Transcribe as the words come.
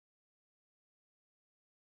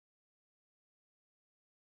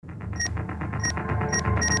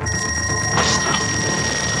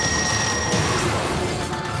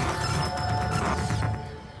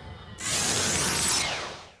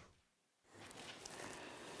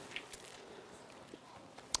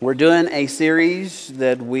We're doing a series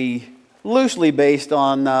that we loosely based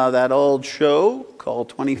on that old show called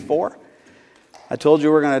 24. I told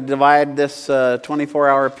you we're going to divide this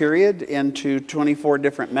 24-hour period into 24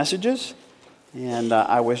 different messages, and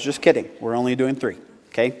I was just kidding. We're only doing 3,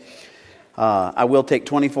 okay? I will take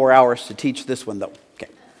 24 hours to teach this one, though.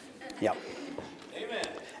 Okay. Yeah. Amen.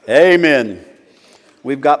 Amen.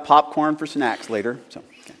 We've got popcorn for snacks later, so.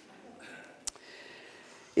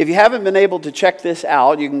 If you haven't been able to check this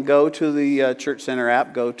out, you can go to the Church Center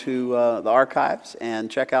app, go to the archives, and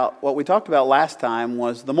check out what we talked about last time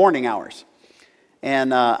was the morning hours.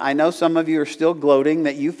 And I know some of you are still gloating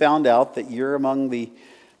that you found out that you're among the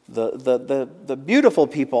beautiful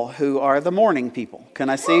people who are the morning people. Can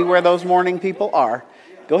I see where those morning people are?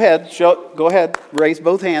 Go ahead, go ahead, raise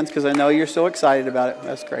both hands because I know you're so excited about it.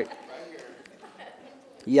 That's great.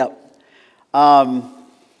 Yep.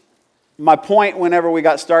 My point whenever we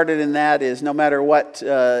got started in that is no matter what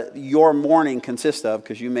your morning consists of,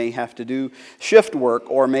 because you may have to do shift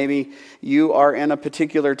work, or maybe you are in a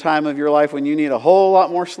particular time of your life when you need a whole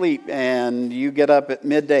lot more sleep and you get up at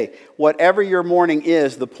midday. Whatever your morning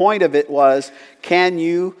is, the point of it was, can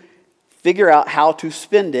you figure out how to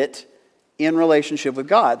spend it in relationship with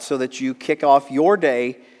God so that you kick off your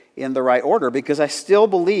day in the right order? Because I still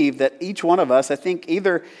believe that each one of us, I think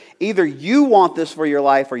either you want this for your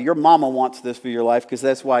life or your mama wants this for your life, because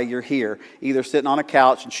that's why you're here. Either sitting on a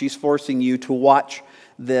couch and she's forcing you to watch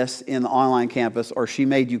this in the online campus, or she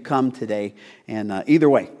made you come today. And either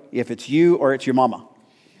way, if it's you or it's your mama,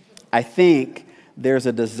 I think there's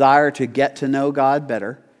a desire to get to know God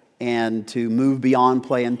better and to move beyond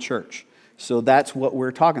playing church. So that's what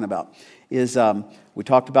we're talking about. We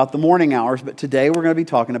talked about the morning hours, but today we're going to be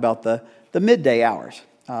talking about the midday hours.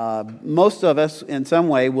 Most of us, in some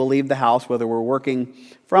way, will leave the house, whether we're working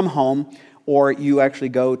from home or you actually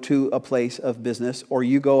go to a place of business or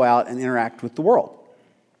you go out and interact with the world.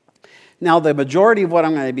 Now, the majority of what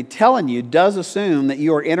I'm going to be telling you does assume that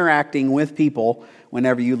you are interacting with people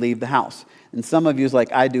whenever you leave the house. And some of you is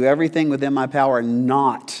like, I do everything within my power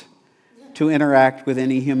not to interact with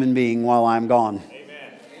any human being while I'm gone.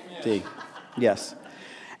 Amen. See? Yes.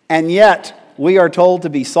 And yet, we are told to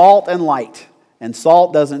be salt and light. And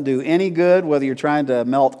salt doesn't do any good whether you're trying to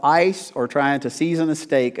melt ice or trying to season a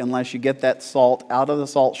steak unless you get that salt out of the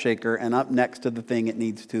salt shaker and up next to the thing it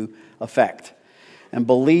needs to affect. And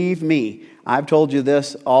believe me, I've told you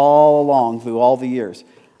this all along through all the years.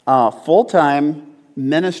 Full-time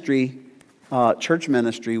ministry, church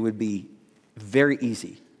ministry would be very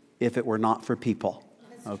easy if it were not for people.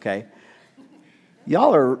 Okay?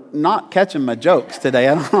 Y'all are not catching my jokes today.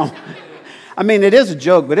 I don't know. I mean, it is a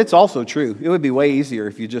joke, but it's also true. It would be way easier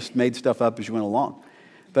if you just made stuff up as you went along.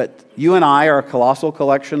 But you and I are a colossal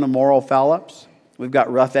collection of moral foul-ups. We've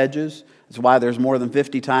got rough edges. That's why there's more than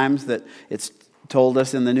 50 times that it's told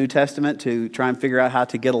us in the New Testament to try and figure out how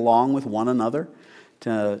to get along with one another,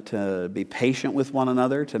 to be patient with one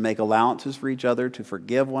another, to make allowances for each other, to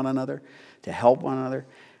forgive one another, to help one another.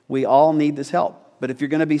 We all need this help. But if you're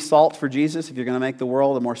going to be salt for Jesus, if you're going to make the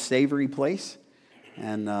world a more savory place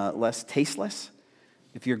and less tasteless,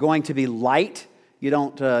 if you're going to be light, you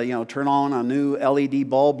don't turn on a new LED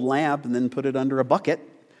bulb lamp and then put it under a bucket.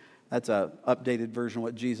 That's an updated version of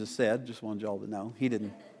what Jesus said. Just wanted y'all to know. He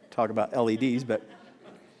didn't talk about LEDs, but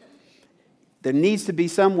there needs to be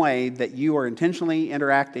some way that you are intentionally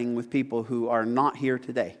interacting with people who are not here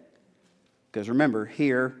today. Because remember,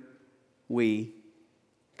 here we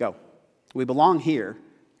go. We belong here.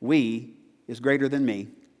 We is greater than me.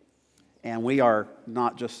 And we are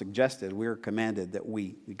not just suggested, we're commanded that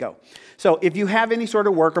we go. So if you have any sort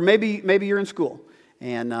of work, or maybe you're in school,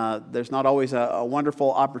 and there's not always a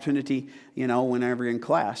wonderful opportunity, whenever you're in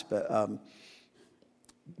class, but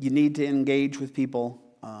you need to engage with people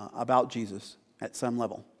about Jesus at some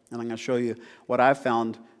level. And I'm going to show you what I've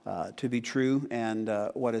found to be true and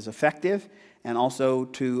what is effective, and also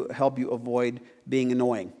to help you avoid being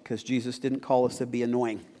annoying, because Jesus didn't call us to be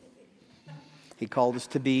annoying. He called us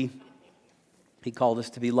to be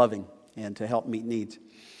loving and to help meet needs.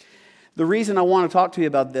 The reason I want to talk to you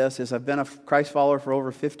about this is I've been a Christ follower for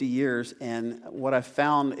over 50 years, and what I've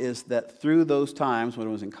found is that through those times when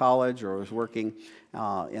I was in college or I was working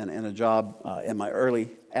in a job in my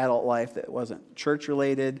early adult life that wasn't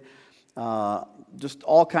church-related, just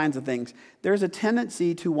all kinds of things, there's a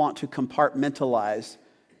tendency to want to compartmentalize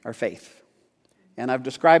our faith. And I've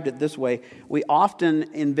described it this way. We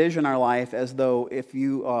often envision our life as though if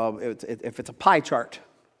it's a pie chart,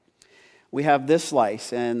 we have this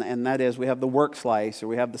slice, and that is we have the work slice, or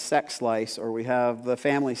we have the sex slice, or we have the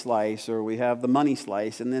family slice, or we have the money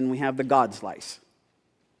slice, and then we have the God slice.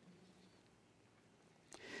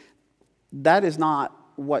 That is not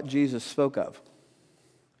what Jesus spoke of.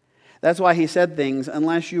 That's why he said things,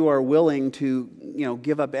 unless you are willing to,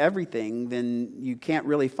 give up everything, then you can't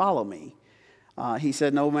really follow me. He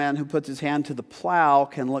said, no man who puts his hand to the plow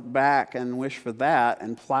can look back and wish for that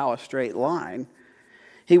and plow a straight line.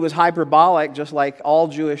 He was hyperbolic, just like all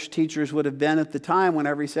Jewish teachers would have been at the time,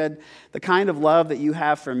 whenever he said, the kind of love that you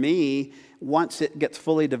have for me, once it gets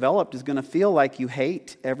fully developed, is going to feel like you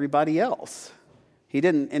hate everybody else. He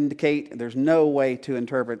didn't indicate, there's no way to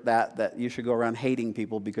interpret that you should go around hating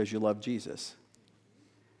people because you love Jesus.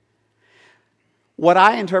 What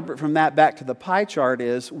I interpret from that back to the pie chart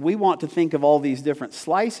is, we want to think of all these different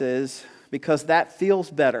slices because that feels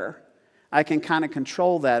better. I can kind of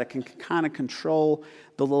control that. I can kind of control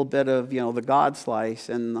the little bit of, the God slice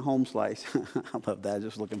and the home slice. I love that,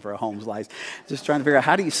 just looking for a home slice. Just trying to figure out,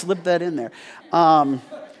 how do you slip that in there?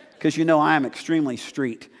 Because I am extremely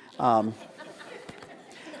street. Yeah,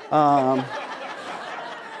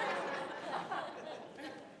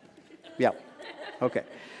 okay.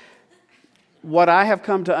 What I have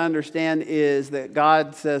come to understand is that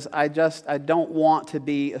God says, I don't want to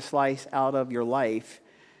be a slice out of your life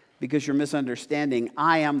because you're misunderstanding.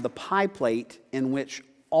 I am the pie plate in which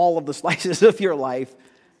all of the slices of your life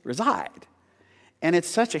reside. And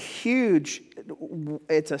it's a huge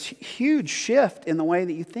shift in the way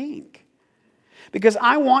that you think. Because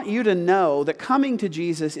I want you to know that coming to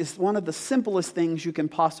Jesus is one of the simplest things you can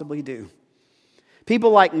possibly do.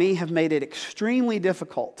 People like me have made it extremely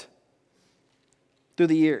difficult through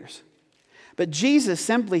the years. But Jesus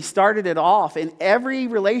simply started it off. In every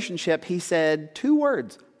relationship, he said 2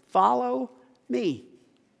 words, follow me.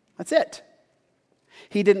 That's it.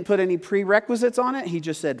 He didn't put any prerequisites on it. He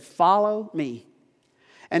just said, follow me.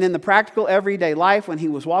 And in the practical everyday life, when he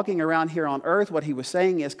was walking around here on earth, what he was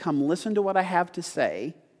saying is, come listen to what I have to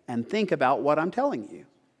say and think about what I'm telling you.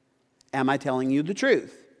 Am I telling you the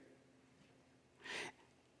truth?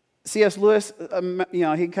 C.S. Lewis,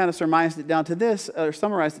 he kind of summarized it down to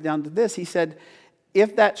this. He said,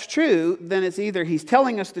 if that's true, then it's either he's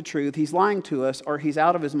telling us the truth, he's lying to us, or he's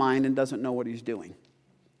out of his mind and doesn't know what he's doing.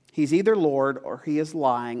 He's either Lord, or he is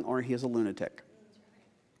lying, or he is a lunatic.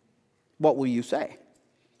 What will you say?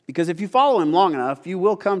 Because if you follow him long enough, you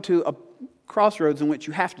will come to a crossroads in which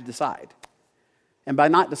you have to decide. And by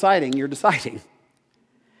not deciding, you're deciding.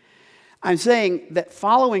 I'm saying that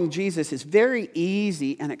following Jesus is very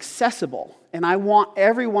easy and accessible, and I want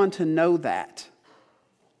everyone to know that.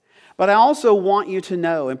 But I also want you to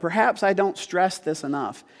know, and perhaps I don't stress this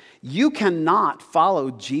enough, you cannot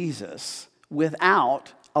follow Jesus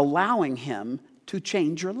without allowing him to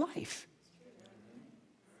change your life.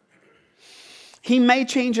 He may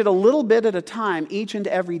change it a little bit at a time each and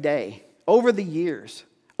every day over the years.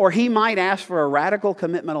 Or he might ask for a radical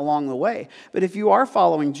commitment along the way. But if you are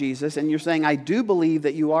following Jesus and you're saying, I do believe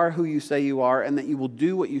that you are who you say you are and that you will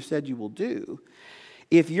do what you said you will do,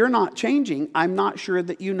 if you're not changing, I'm not sure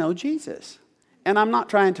that you know Jesus. And I'm not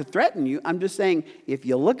trying to threaten you. I'm just saying, if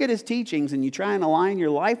you look at his teachings and you try and align your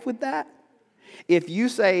life with that, if you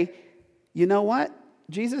say, you know what,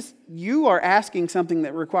 Jesus, you are asking something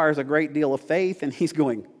that requires a great deal of faith, and he's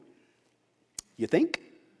going, you think?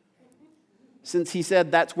 Since he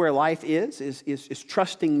said that's where life is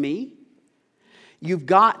trusting me, you've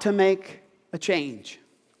got to make a change.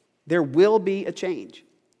 There will be a change.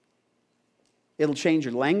 It'll change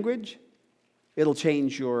your language. It'll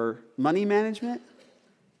change your money management.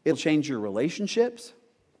 It'll change your relationships.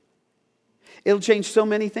 It'll change so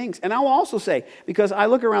many things. And I will also say, because I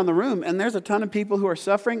look around the room and there's a ton of people who are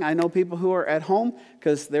suffering. I know people who are at home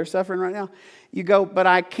because they're suffering right now. You go, but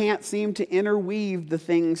I can't seem to interweave the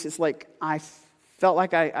things. It's like I felt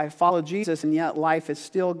like I followed Jesus and yet life is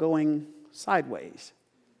still going sideways.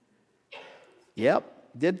 Yep,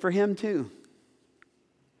 did for him too.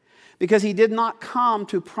 Because he did not come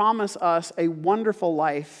to promise us a wonderful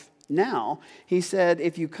life now. He said,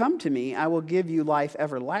 if you come to me, I will give you life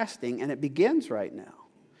everlasting, and it begins right now.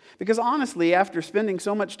 Because honestly, after spending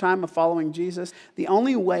so much time of following Jesus, the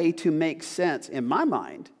only way to make sense, in my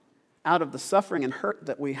mind, out of the suffering and hurt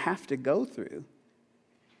that we have to go through,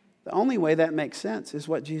 the only way that makes sense is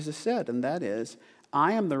what Jesus said, and that is,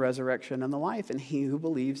 I am the resurrection and the life, and he who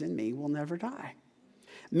believes in me will never die.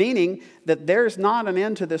 Meaning that there's not an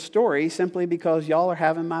end to this story simply because y'all are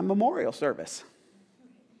having my memorial service.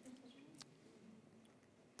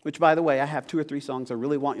 Which, by the way, I have 2 or 3 songs I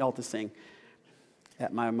really want y'all to sing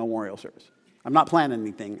at my memorial service. I'm not planning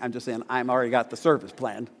anything. I'm just saying I've already got the service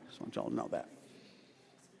planned. Just want y'all to know that.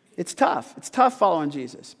 It's tough. It's tough following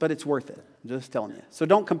Jesus, but it's worth it. I'm just telling you. So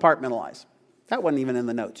don't compartmentalize. That wasn't even in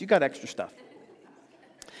the notes. You got extra stuff.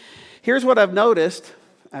 Here's what I've noticed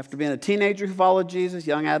after being a teenager who followed Jesus,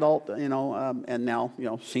 young adult, and now,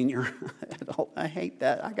 senior adult. I hate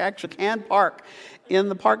that. I actually can park in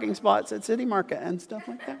the parking spots at City Market and stuff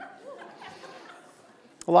like that.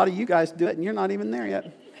 A lot of you guys do it, and you're not even there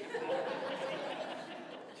yet.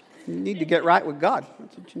 You need to get right with God.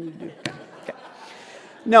 That's what you need to do. Okay.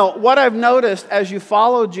 No, what I've noticed as you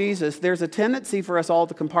follow Jesus, there's a tendency for us all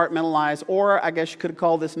to compartmentalize, or I guess you could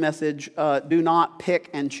call this message, do not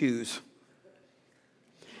pick and choose.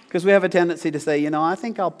 Because we have a tendency to say, I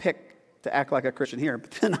think I'll pick to act like a Christian here,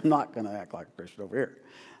 but then I'm not going to act like a Christian over here.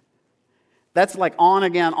 That's like on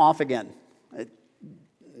again, off again.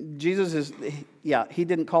 Jesus is, he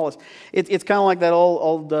didn't call us. It's kind of like that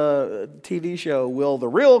old TV show, Will the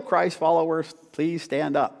Real Christ Followers Please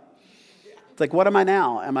Stand Up? It's like, what am I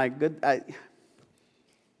now? Am I good?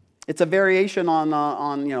 It's a variation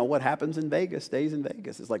on what happens in Vegas stays in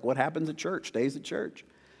Vegas. It's like what happens at church stays at church.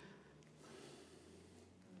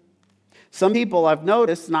 Some people I've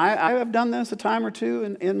noticed, and I have done this a time or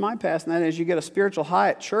two in my past, and that is you get a spiritual high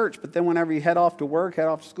at church, but then whenever you head off to work, head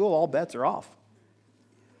off to school, all bets are off.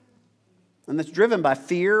 And that's driven by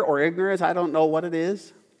fear or ignorance. I don't know what it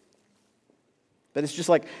is. But it's just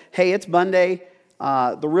like, hey, it's Monday.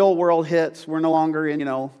 The real world hits. We're no longer in,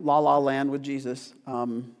 la-la land with Jesus.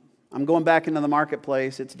 I'm going back into the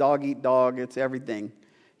marketplace. It's dog eat dog. It's everything.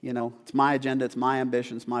 It's my agenda. It's my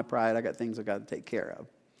ambition. It's my pride. I got things I got to take care of.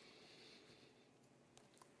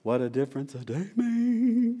 What a difference a day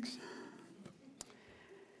makes.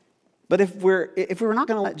 But if we're not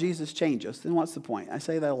going to let Jesus change us, then what's the point? I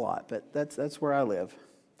say that a lot, but that's where I live.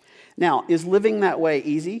 Now, is living that way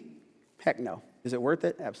easy? Heck no. Is it worth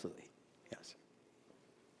it? Absolutely. Yes.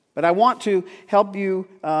 But I want to help you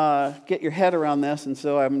get your head around this, and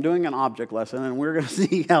so I'm doing an object lesson, and we're going to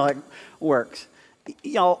see how it works.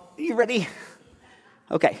 Y'all, you ready?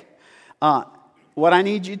 Okay. What I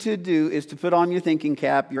need you to do is to put on your thinking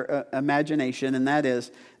cap, your imagination, and that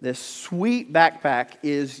is this sweet backpack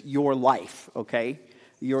is your life, okay?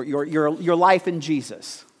 Your life in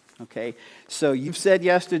Jesus, okay? So you've said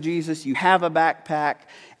yes to Jesus, you have a backpack,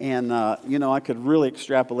 and, I could really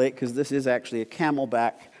extrapolate because this is actually a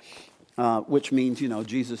camelback, which means,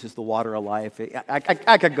 Jesus is the water of life.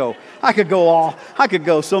 I could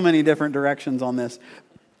go so many different directions on this.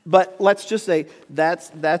 But let's just say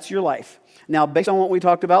that's your life. Now, based on what we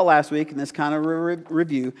talked about last week, and this kind of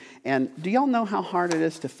review, and do y'all know how hard it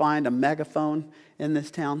is to find a megaphone in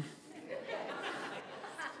this town?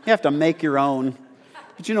 You have to make your own.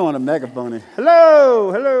 But you know what a megaphone is.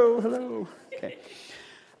 Hello, hello, hello. Okay.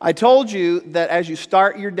 I told you that as you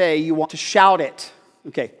start your day, you want to shout it.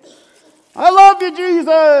 Okay. I love you,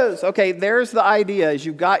 Jesus. Okay, there's the idea is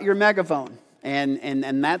you've got your megaphone.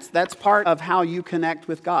 And that's part of how you connect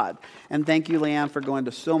with God. And thank you, Leanne, for going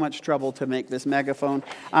to so much trouble to make this megaphone.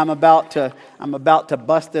 I'm about to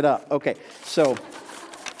bust it up. Okay, so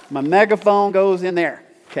my megaphone goes in there.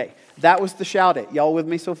 Okay, that was the shout it. Y'all with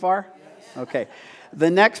me so far? Okay.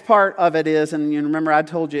 The next part of it is, and you remember I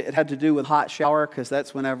told you it had to do with hot shower because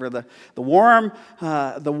that's whenever the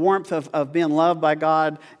warmth of being loved by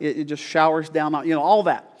God, it just showers down, all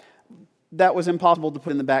that. That was impossible to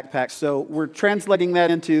put in the backpack. So we're translating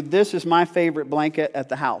that into, this is my favorite blanket at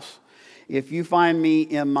the house. If you find me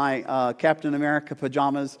in my Captain America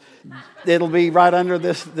pajamas, it'll be right under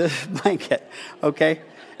this blanket, okay?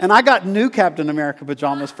 And I got new Captain America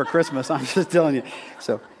pajamas for Christmas, I'm just telling you.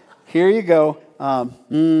 So here you go.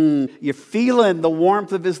 You're feeling the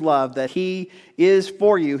warmth of His love, that He is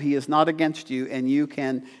for you. He is not against you, and you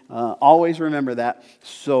can always remember that.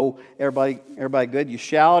 So everybody good? You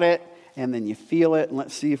shout it. And then you feel it, and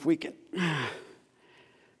let's see if we can.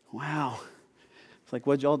 Wow. It's like,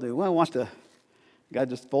 what'd y'all do? Well, I watched a guy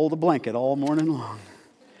just fold a blanket all morning long.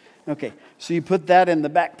 Okay, so you put that in the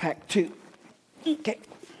backpack too. Okay.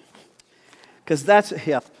 Because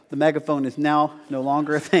the megaphone is now no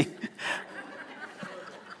longer a thing.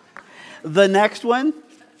 The next one,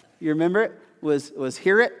 you remember it, was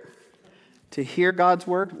hear it. To hear God's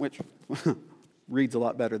word, which reads a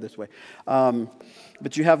lot better this way.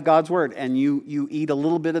 But you have God's word, and you eat a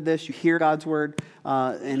little bit of this, you hear God's word,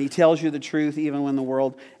 and He tells you the truth even when the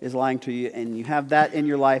world is lying to you, and you have that in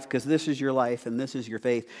your life because this is your life and this is your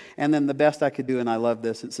faith. And then the best I could do, and I love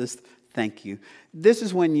this, it says, thank you. This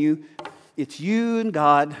is when it's you and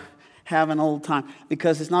God having a little time,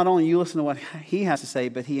 because it's not only you listen to what He has to say,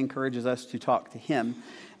 but He encourages us to talk to Him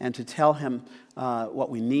and to tell Him what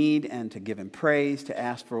we need and to give Him praise, to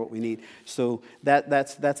ask for what we need. So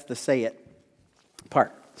that's the say it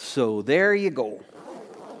part. So there you go.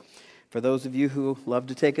 For those of you who love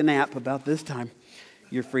to take a nap about this time,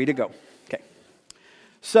 you're free to go. Okay.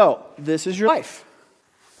 So this is your life.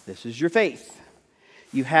 This is your faith.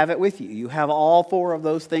 You have it with you. You have all four of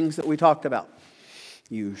those things that we talked about.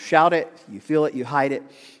 You shout it, you feel it, you hide it,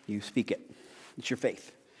 you speak it. It's your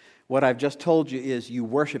faith. What I've just told you is you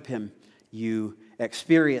worship him, you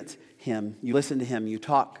experience him, you listen to him, you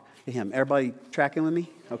talk to him. Everybody tracking with me?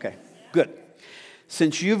 Okay, good.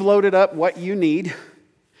 Since you've loaded up what you need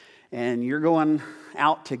and you're going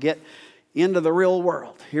out to get into the real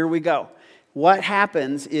world, here we go. What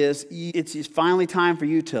happens is it's finally time for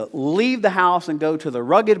you to leave the house and go to the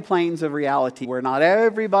rugged plains of reality where not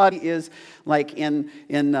everybody is like in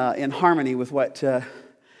harmony with what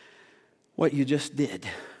you just did.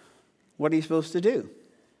 What are you supposed to do?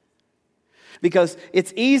 Because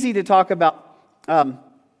it's easy to talk about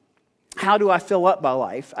how do I fill up my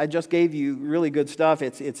life. I just gave you really good stuff.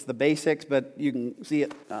 It's the basics, but you can see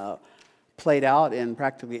it played out in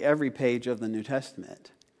practically every page of the New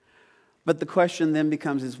Testament. But the question then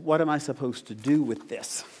becomes is, what am I supposed to do with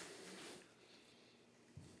this?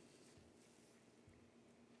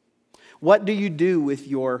 What do you do with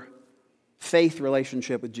your faith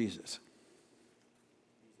relationship with Jesus?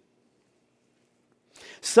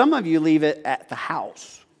 Some of you leave it at the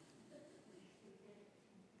house.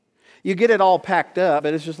 You get it all packed up,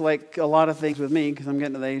 but it's just like a lot of things with me, because I'm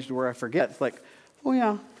getting to the age where I forget. It's like, oh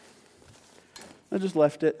yeah, I just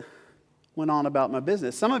left it. Went on about my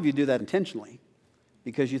business. Some of you do that intentionally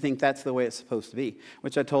because you think that's the way it's supposed to be,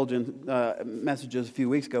 which I told you in messages a few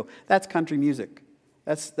weeks ago. That's country music.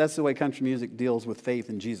 That's the way country music deals with faith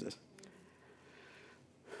in Jesus.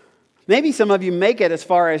 Maybe some of you make it as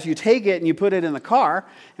far as you take it and you put it in the car.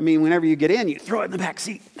 I mean, whenever you get in, you throw it in the back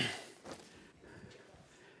seat.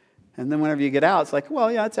 And then whenever you get out, it's like, well,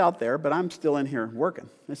 yeah, it's out there, but I'm still in here working.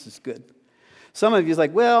 This is good. Some of you is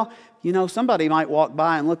like, well, you know, somebody might walk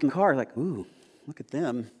by and look in the car, like, ooh, look at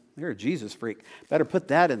them. They're a Jesus freak. Better put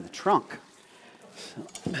that in the trunk. So,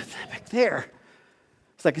 put that back there.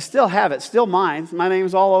 It's like, I still have it, still mine. My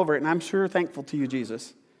name's all over it, and I'm sure thankful to you,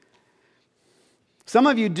 Jesus. Some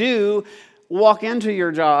of you do walk into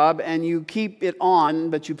your job and you keep it on,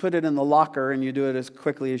 but you put it in the locker and you do it as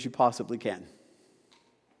quickly as you possibly can.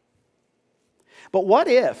 But what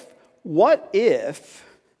if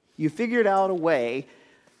you figured out a way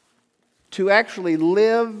to actually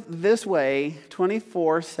live this way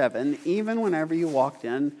 24/7, even whenever you walked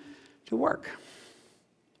in to work?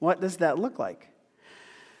 What does that look like?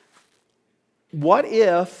 What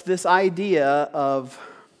if this idea of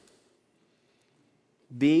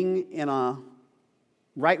being in a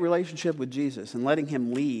right relationship with Jesus and letting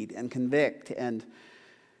him lead and convict and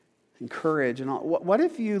encourage and all, what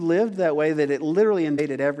if you lived that way that it literally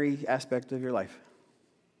invaded every aspect of your life?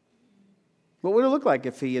 What would it look like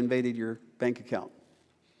if he invaded your bank account?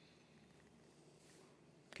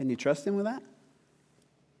 Can you trust him with that?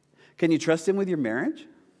 Can you trust him with your marriage?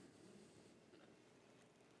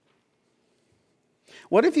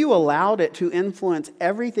 What if you allowed it to influence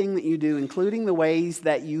everything that you do, including the ways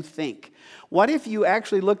that you think? What if you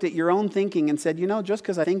actually looked at your own thinking and said, you know, just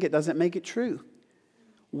because I think it doesn't make it true?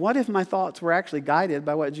 What if my thoughts were actually guided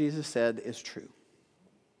by what Jesus said is true?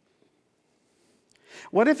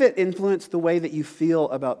 What if it influenced the way that you feel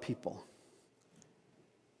about people?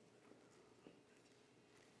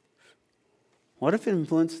 What if it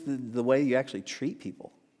influenced the way you actually treat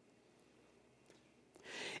people?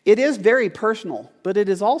 It is very personal, but it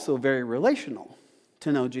is also very relational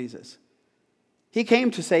to know Jesus. He came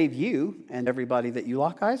to save you and everybody that you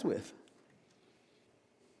lock eyes with.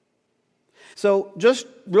 So just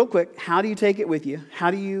real quick, how do you take it with you? How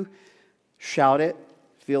do you shout it,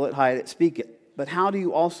 feel it, hide it, speak it? But how do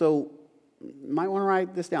you also, you might want to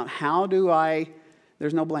write this down,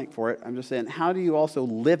 there's no blank for it, I'm just saying, how do you also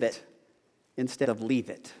live it instead of leave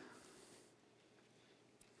it?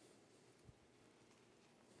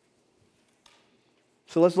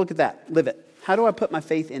 So let's look at that. Live it. How do I put my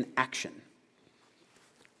faith in action?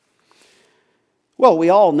 Well, we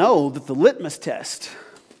all know that the litmus test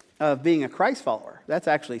of being a Christ follower, that's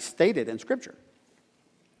actually stated in Scripture.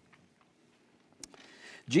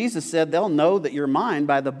 Jesus said they'll know that you're mine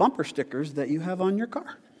by the bumper stickers that you have on your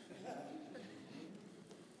car.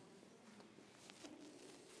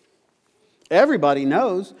 Everybody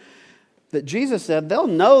knows that Jesus said they'll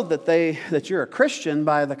know that you're a Christian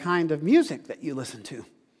by the kind of music that you listen to.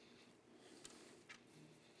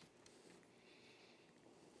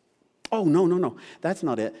 Oh, no, that's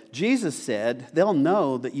not it. Jesus said they'll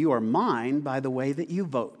know that you are mine by the way that you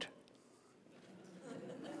vote.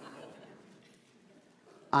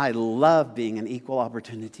 I love being an equal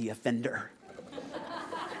opportunity offender.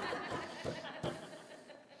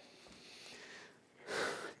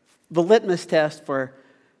 The litmus test for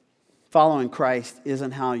Following Christ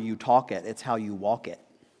isn't how you talk it, it's how you walk it.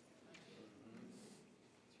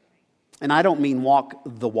 And I don't mean walk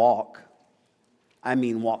the walk. I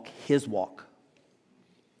mean walk his walk.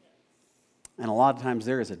 And a lot of times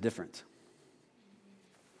there is a difference.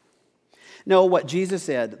 No, what Jesus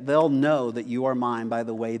said, they'll know that you are mine by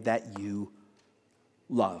the way that you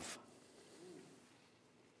love.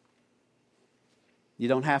 You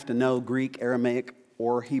don't have to know Greek, Aramaic,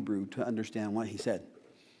 or Hebrew to understand what he said.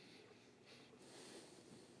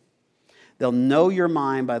 They'll know you're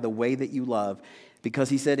mine by the way that you love, because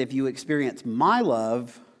he said if you experience my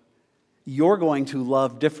love, you're going to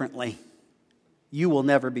love differently. You will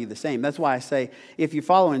never be the same. That's why I say if you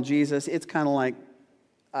follow in Jesus, it's kind of like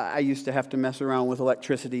I used to have to mess around with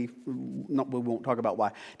electricity. No, we won't talk about why.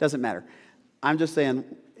 It doesn't matter. I'm just saying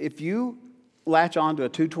if you latch onto a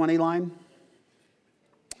 220 line,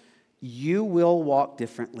 you will walk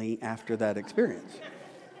differently after that experience.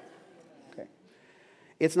 Okay.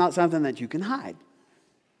 It's not something that you can hide.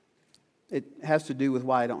 It has to do with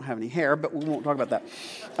why I don't have any hair, but we won't talk about that.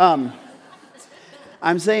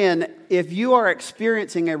 I'm saying if you are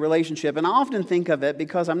experiencing a relationship, and I often think of it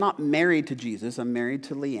because I'm not married to Jesus, I'm married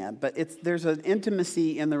to Leanne, but there's an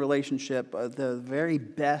intimacy in the relationship of the very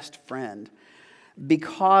best friend.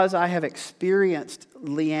 Because I have experienced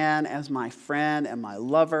Leanne as my friend and my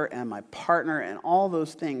lover and my partner and all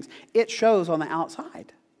those things, it shows on the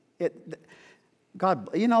outside. God,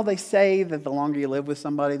 they say that the longer you live with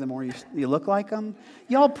somebody, the more you look like them.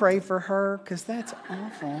 Y'all pray for her, because that's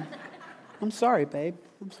awful. I'm sorry, babe.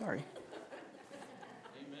 I'm sorry.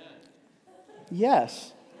 Amen.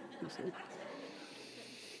 Yes.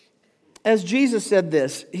 As Jesus said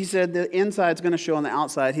this, he said the inside's going to show on the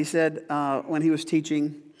outside. He said when he was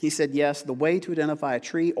teaching, he said, yes, the way to identify a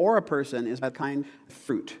tree or a person is by the kind of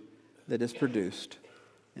fruit that is produced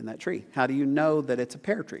in that tree. How do you know that it's a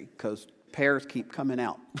pear tree? Because pears keep coming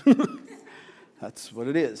out. That's what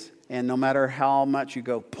it is. And no matter how much you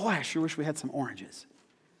go, boy, I sure wish we had some oranges.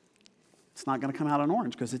 It's not going to come out an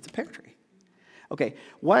orange because it's a pear tree. Okay,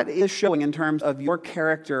 what is showing in terms of your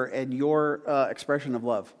character and your expression of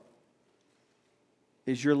love?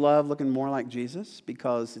 Is your love looking more like Jesus?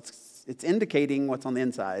 Because it's indicating what's on the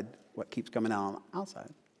inside, what keeps coming out on the outside.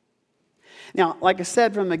 Now, like I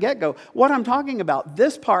said from the get-go, what I'm talking about,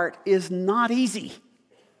 this part is not easy.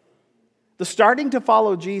 The starting to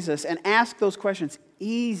follow Jesus and ask those questions,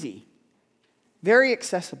 easy, very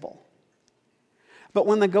accessible. But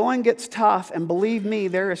when the going gets tough, and believe me,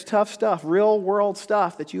 there is tough stuff, real world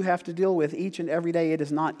stuff that you have to deal with each and every day, it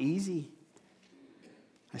is not easy.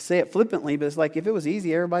 I say it flippantly, but it's like if it was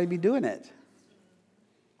easy, everybody would be doing it.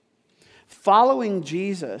 Following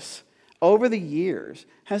Jesus over the years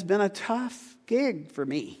has been a tough gig for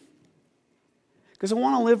me. Because I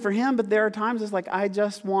want to live for him, but there are times it's like, I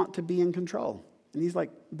just want to be in control. And he's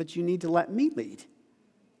like, but you need to let me lead.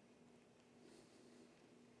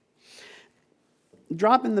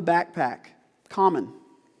 Drop in the backpack, common.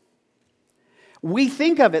 We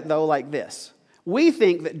think of it, though, like this. We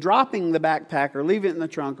think that dropping the backpack or leaving it in the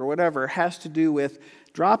trunk or whatever has to do with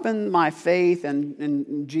dropping my faith,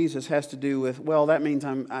 and Jesus has to do with, well, that means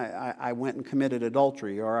I went and committed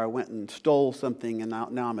adultery, or I went and stole something and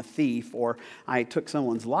now I'm a thief, or I took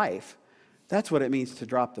someone's life. That's what it means to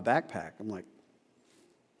drop the backpack. I'm like,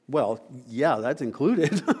 well, yeah, that's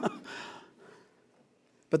included.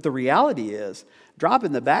 But the reality is,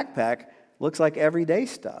 dropping the backpack looks like everyday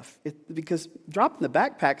stuff. Because dropping the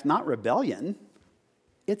backpack's not rebellion.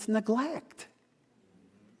 It's neglect.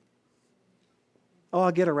 Oh,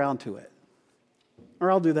 I'll get around to it. Or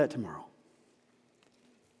I'll do that tomorrow.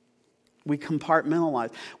 We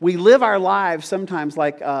compartmentalize. We live our lives sometimes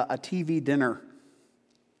like a TV dinner.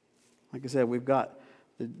 Like I said, we've got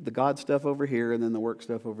the God stuff over here, and then the work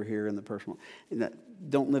stuff over here, and the personal.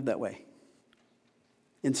 Don't live that way.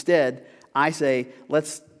 Instead, I say,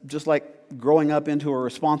 let's, just like growing up into a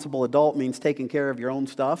responsible adult means taking care of your own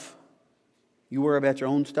stuff. You worry about your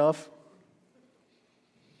own stuff.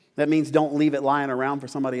 That means don't leave it lying around for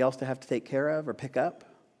somebody else to have to take care of or pick up.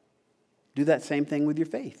 Do that same thing with your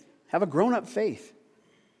faith. Have a grown-up faith.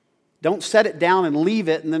 Don't set it down and leave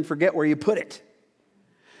it and then forget where you put it.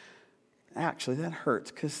 Actually, that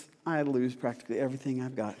hurts because I lose practically everything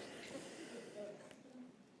I've got.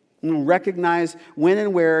 And recognize when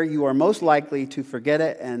and where you are most likely to forget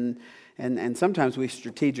it, and sometimes we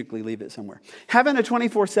strategically leave it somewhere. Having a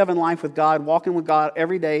 24/7 life with God, walking with God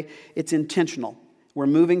every day, it's intentional. We're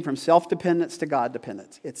moving from self-dependence to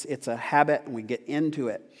God-dependence. It's a habit, and we get into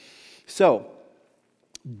it. So,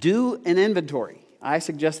 do an inventory. I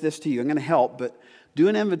suggest this to you. I'm going to help, but do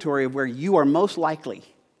an inventory of where you are most likely.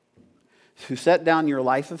 to set down your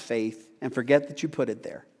life of faith and forget that you put it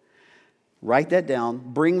there. Write that down,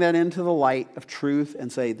 bring that into the light of truth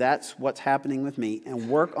and say, that's what's happening with me, and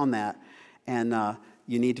work on that. And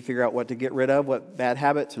you need to figure out what to get rid of, what bad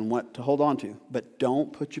habits, and what to hold on to. But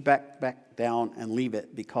don't put your back down and leave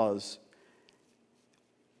it, because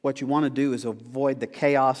what you want to do is avoid the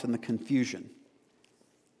chaos and the confusion.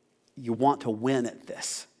 You want to win at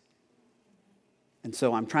this. And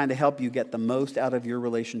so I'm trying to help you get the most out of your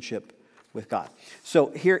relationship with God. So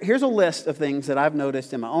here's a list of things that I've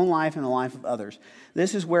noticed in my own life and the life of others.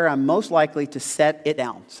 This is where I'm most likely to set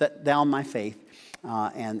down my faith.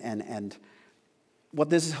 And what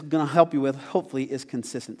this is going to help you with, hopefully, is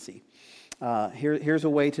consistency. Here's a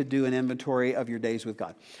way to do an inventory of your days with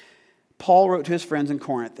God. Paul wrote to his friends in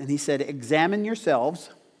Corinth, and he said, examine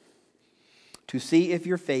yourselves to see if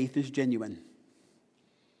your faith is genuine.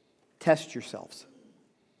 Test yourselves.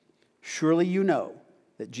 Surely you know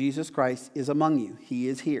that Jesus Christ is among you. He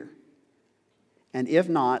is here. And if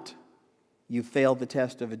not, you failed the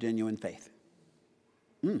test of a genuine faith.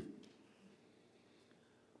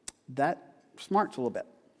 That smarts a little bit.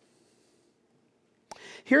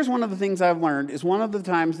 Here's one of the things I've learned is one of the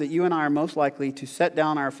times that you and I are most likely to set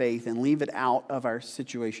down our faith and leave it out of our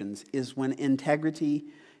situations is when integrity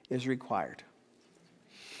is required.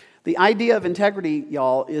 The idea of integrity,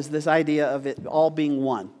 y'all, is this idea of it all being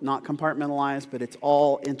one, not compartmentalized, but it's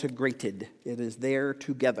all integrated. It is there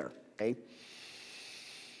together, okay?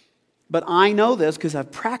 But I know this because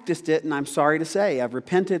I've practiced it, and I'm sorry to say,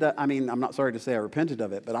 I'm not sorry to say I repented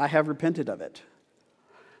of it, but I have repented of it.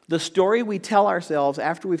 The story we tell ourselves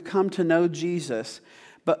after we've come to know Jesus,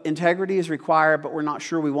 but integrity is required, but we're not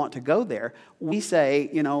sure we want to go there. We say,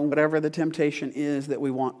 whatever the temptation is that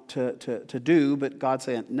we want to do, but God's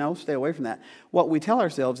saying, no, stay away from that. What we tell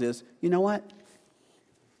ourselves is, you know what?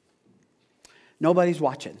 Nobody's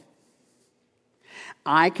watching.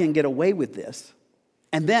 I can get away with this.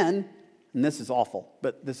 And then, and this is awful,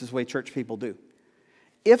 but this is the way church people do.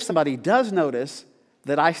 If somebody does notice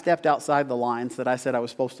that I stepped outside the lines that I said I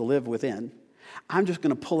was supposed to live within, I'm just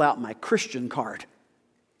going to pull out my Christian card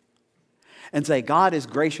and say, God is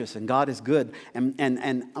gracious and God is good,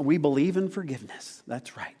 and we believe in forgiveness.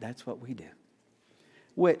 That's right. That's what we do.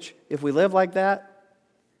 Which, if we live like that,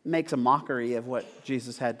 makes a mockery of what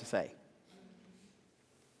Jesus had to say.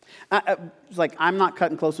 It's like, I'm not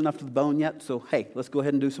cutting close enough to the bone yet, so hey, let's go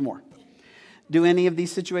ahead and do some more. Do any of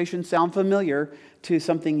these situations sound familiar to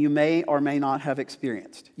something you may or may not have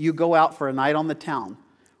experienced? You go out for a night on the town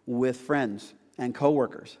with friends and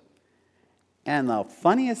coworkers. And the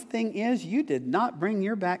funniest thing is, you did not bring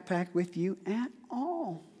your backpack with you at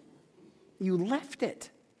all. You left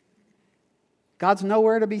it. God's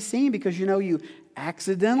nowhere to be seen because you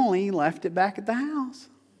accidentally left it back at the house.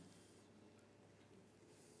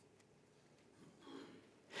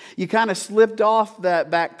 You kind of slipped off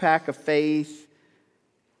that backpack of faith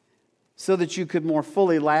so that you could more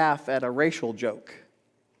fully laugh at a racial joke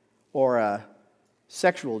or a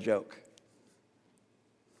sexual joke,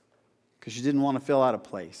 because you didn't want to feel out of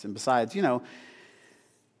place. And besides,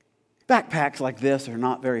 backpacks like this are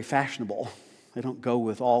not very fashionable. They don't go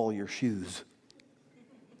with all your shoes.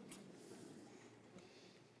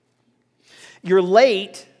 You're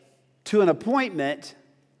late to an appointment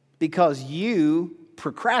because you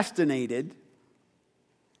procrastinated,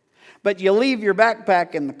 but you leave your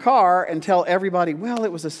backpack in the car and tell everybody, well,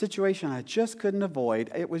 it was a situation I just couldn't avoid.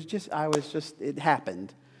 It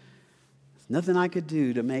happened. Nothing I could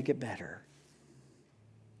do to make it better.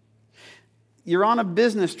 You're on a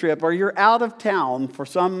business trip or you're out of town for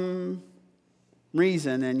some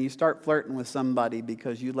reason and you start flirting with somebody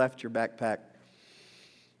because you left your backpack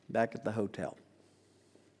back at the hotel.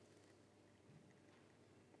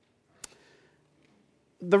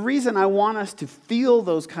 The reason I want us to feel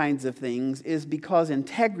those kinds of things is because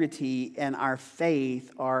integrity and our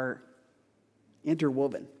faith are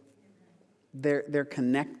interwoven. They're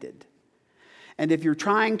connected. And if you're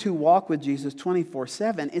trying to walk with Jesus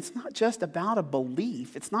 24/7, it's not just about a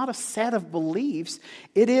belief. It's not a set of beliefs.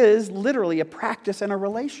 It is literally a practice and a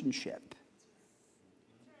relationship.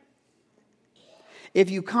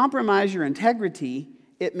 If you compromise your integrity,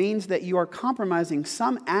 it means that you are compromising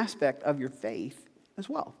some aspect of your faith as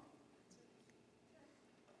well.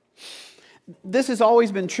 This has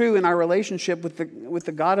always been true in our relationship with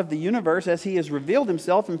the God of the universe as he has revealed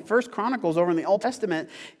himself in 1 Chronicles over in the Old Testament.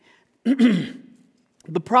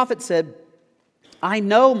 The prophet said, I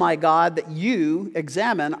know, my God, that you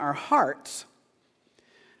examine our hearts.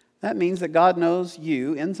 That means that God knows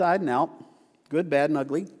you inside and out, good, bad, and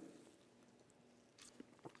ugly,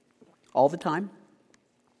 all the time,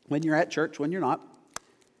 when you're at church, when you're not.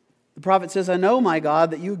 The prophet says, I know, my God,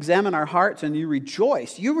 that you examine our hearts and you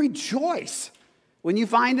rejoice. You rejoice when you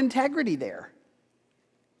find integrity there.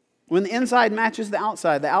 When the inside matches the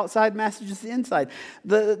outside matches the inside.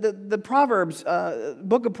 The Proverbs,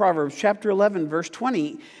 book of Proverbs, chapter 11, verse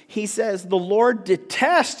 20, he says, the Lord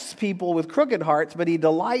detests people with crooked hearts, but he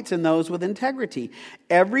delights in those with integrity.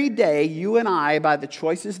 Every day, you and I, by the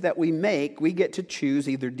choices that we make, we get to choose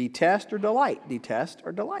either detest or delight. Detest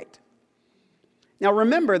or delight. Now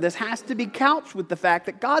remember, this has to be couched with the fact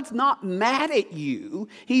that God's not mad at you.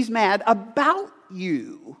 He's mad about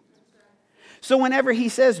you. So whenever he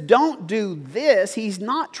says, don't do this, he's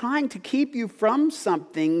not trying to keep you from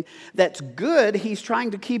something that's good. He's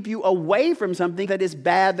trying to keep you away from something that is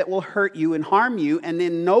bad, that will hurt you and harm you, and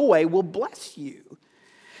in no way will bless you.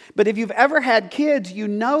 But if you've ever had kids, you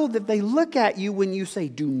know that they look at you when you say,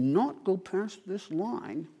 do not go past this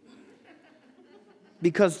line.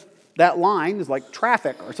 Because that line is like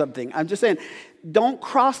traffic or something. I'm just saying, don't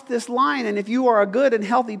cross this line. And if you are a good and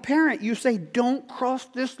healthy parent, you say, don't cross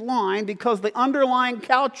this line, because the underlying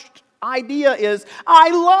couched idea is, I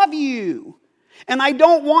love you and I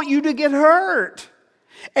don't want you to get hurt.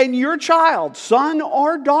 And your child, son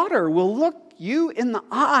or daughter, will look you in the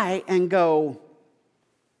eye and go,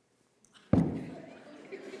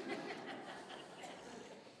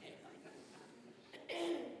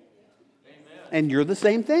 and you're the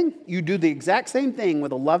same thing. You do the exact same thing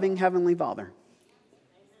with a loving Heavenly Father.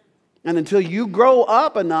 And until you grow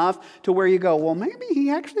up enough to where you go, well, maybe he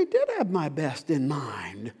actually did have my best in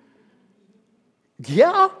mind.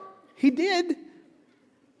 Yeah, he did.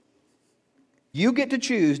 You get to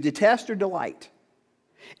choose detest or delight.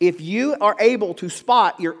 If you are able to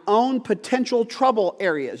spot your own potential trouble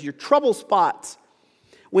areas, your trouble spots,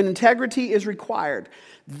 when integrity is required,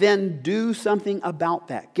 then do something about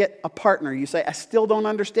that. Get a partner. You say, I still don't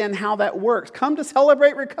understand how that works. Come to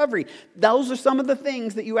Celebrate Recovery. Those are some of the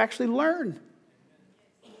things that you actually learn.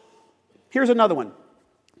 Here's another one.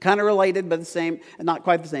 Kind of related, but the same, and not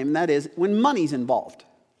quite the same. And that is when money's involved.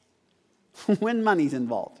 When money's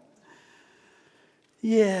involved.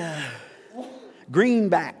 Yeah.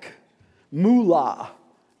 Greenback. Moolah.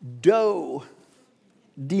 Dough.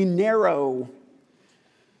 Dinero.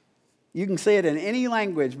 You can say it in any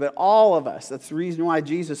language, but all of us, that's the reason why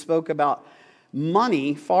Jesus spoke about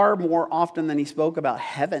money far more often than he spoke about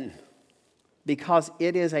heaven. Because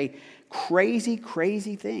it is a crazy,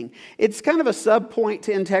 crazy thing. It's kind of a sub-point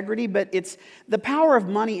to integrity, but the power of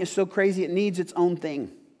money is so crazy it needs its own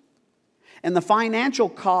thing. And the financial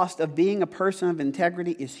cost of being a person of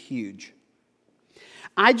integrity is huge.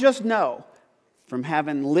 I just know, from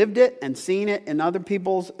having lived it and seen it in other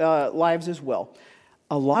people's lives as well,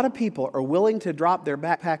 a lot of people are willing to drop their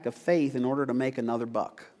backpack of faith in order to make another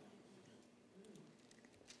buck.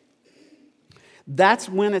 That's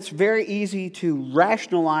when it's very easy to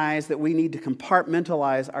rationalize that we need to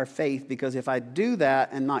compartmentalize our faith, because if I do that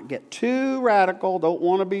and not get too radical, don't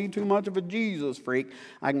want to be too much of a Jesus freak,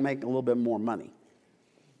 I can make a little bit more money.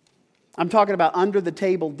 I'm talking about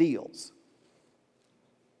under-the-table deals.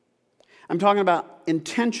 I'm talking about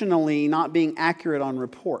intentionally not being accurate on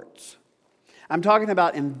reports. I'm talking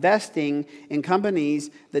about investing in companies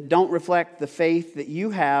that don't reflect the faith that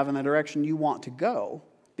you have in the direction you want to go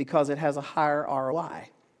because it has a higher ROI.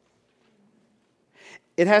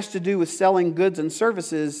 It has to do with selling goods and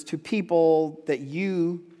services to people that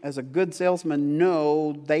you, as a good salesman,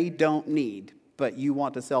 know they don't need, but you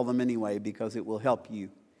want to sell them anyway because it will help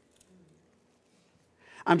you.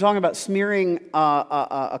 I'm talking about smearing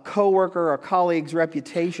a coworker or a colleague's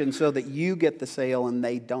reputation so that you get the sale and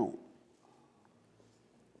they don't.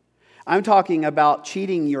 I'm talking about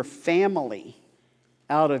cheating your family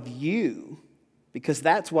out of you, because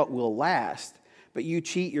that's what will last. But you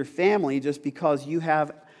cheat your family just because you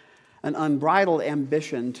have an unbridled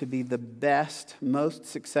ambition to be the best, most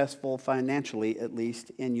successful financially, at least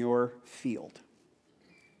in your field.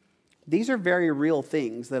 These are very real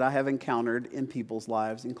things that I have encountered in people's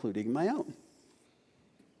lives, including my own.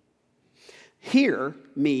 Hear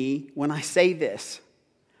me when I say this.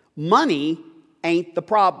 Money ain't the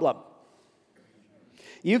problem.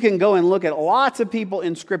 You can go and look at lots of people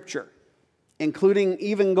in Scripture, including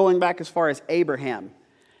even going back as far as Abraham.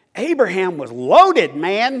 Abraham was loaded,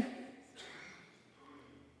 man.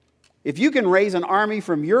 If you can raise an army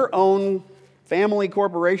from your own family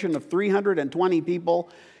corporation of 320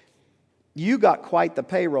 people, you got quite the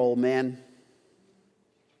payroll, man.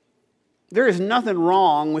 There is nothing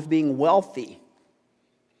wrong with being wealthy.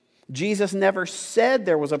 Jesus never said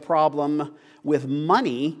there was a problem with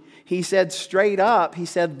money. He said straight up, he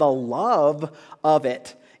said the love of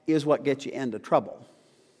it is what gets you into trouble.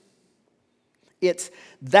 It's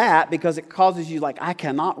that because it causes you like, I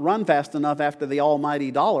cannot run fast enough after the almighty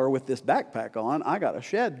dollar with this backpack on. I got to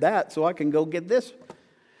shed that so I can go get this.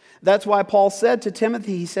 That's why Paul said to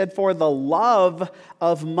Timothy, he said, for the love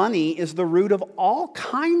of money is the root of all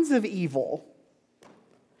kinds of evil.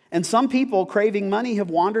 And some people craving money have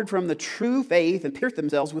wandered from the true faith and pierced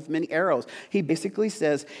themselves with many arrows. He basically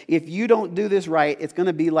says, if you don't do this right, it's going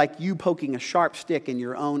to be like you poking a sharp stick in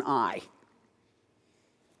your own eye.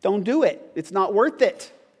 Don't do it. It's not worth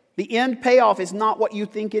it. The end payoff is not what you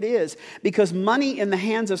think it is. Because money in the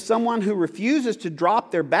hands of someone who refuses to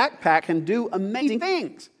drop their backpack can do amazing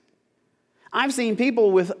things. I've seen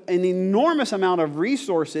people with an enormous amount of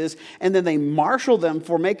resources and then they marshal them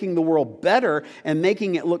for making the world better and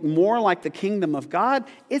making it look more like the kingdom of God.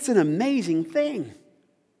 It's an amazing thing.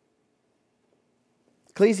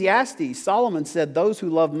 Ecclesiastes, Solomon said, those who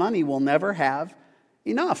love money will never have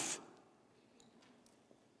enough.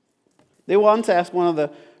 They once asked one of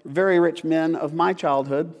the very rich men of my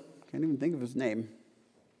childhood, can't even think of his name.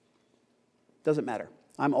 Doesn't matter.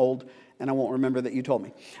 I'm old and I won't remember that you told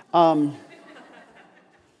me.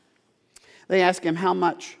 They asked him, how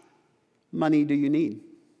much money do you need?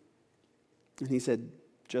 And he said,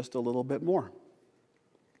 just a little bit more.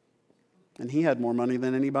 And he had more money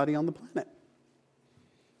than anybody on the planet.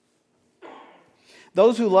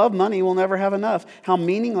 Those who love money will never have enough. How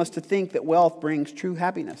meaningless to think that wealth brings true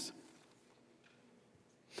happiness.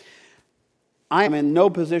 I am in no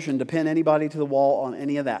position to pin anybody to the wall on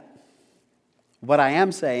any of that. What I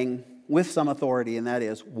am saying with some authority, and that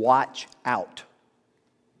is, watch out.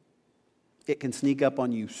 It can sneak up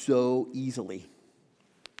on you so easily.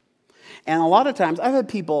 And a lot of times, I've had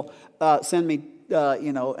people send me,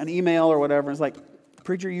 an email or whatever. And it's like,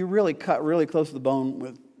 preacher, you really cut really close to the bone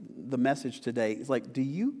with the message today. It's like,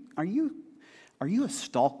 are you a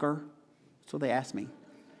stalker? That's what they ask me.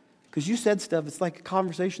 Because you said stuff, it's like a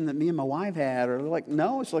conversation that me and my wife had. Or like,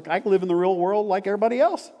 no, it's like I live in the real world like everybody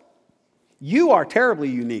else. You are terribly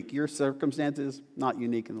unique. Your circumstances, not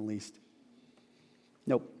unique in the least.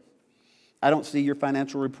 Nope. I don't see your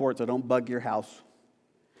financial reports. I don't bug your house.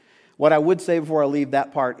 What I would say before I leave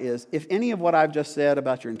that part is, if any of what I've just said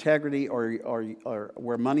about your integrity or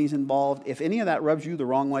where money's involved, if any of that rubs you the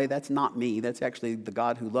wrong way, that's not me. That's actually the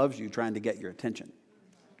God who loves you trying to get your attention.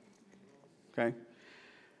 Okay?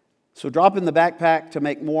 So dropping the backpack to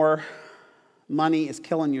make more money is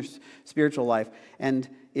killing your spiritual life. And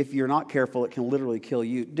if you're not careful, it can literally kill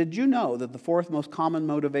you. Did you know that the fourth most common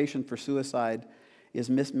motivation for suicide is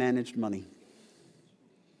mismanaged money?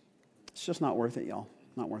 It's just not worth it, y'all.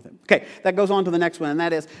 Not worth it. Okay, that goes on to the next one, and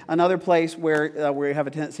that is another place where you have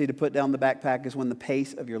a tendency to put down the backpack is when the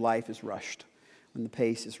pace of your life is rushed. When the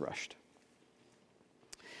pace is rushed.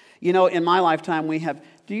 You know, in my lifetime,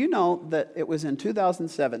 do you know that it was in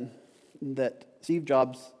 2007 that Steve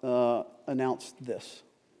Jobs announced this?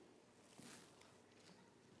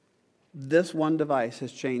 This one device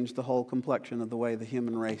has changed the whole complexion of the way the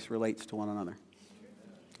human race relates to one another.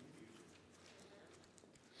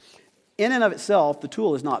 In and of itself, the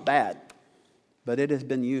tool is not bad, but it has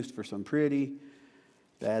been used for some pretty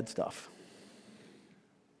bad stuff.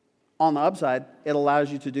 On the upside, it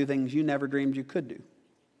allows you to do things you never dreamed you could do,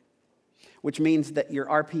 which means that your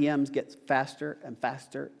RPMs get faster and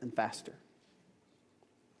faster and faster.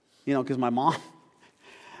 You know, because my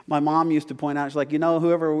mom used to point out, she's like,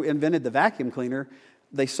 whoever invented the vacuum cleaner,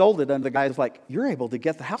 they sold it and the guy's like, you're able to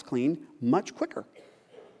get the house clean much quicker.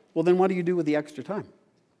 Well, then what do you do with the extra time?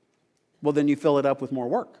 Well, then you fill it up with more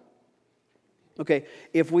work. Okay,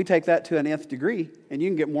 if we take that to an nth degree and you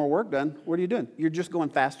can get more work done, what are you doing? You're just going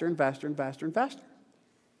faster and faster and faster and faster.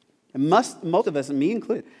 And most of us, and me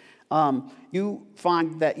included, you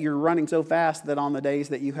find that you're running so fast that on the days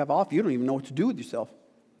that you have off, you don't even know what to do with yourself.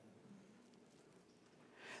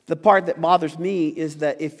 The part that bothers me is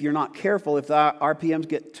that if you're not careful, if the RPMs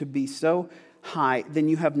get to be so high, then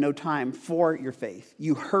you have no time for your faith.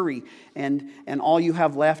 You hurry, and all you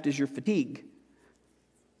have left is your fatigue.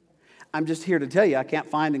 I'm just here to tell you, I can't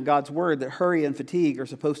find in God's word that hurry and fatigue are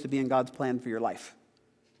supposed to be in God's plan for your life.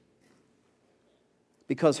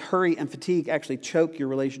 Because hurry and fatigue actually choke your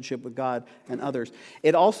relationship with God and others.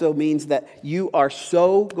 It also means that you are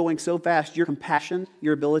going so fast, your compassion,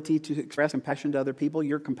 your ability to express compassion to other people,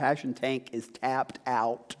 your compassion tank is tapped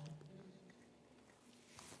out.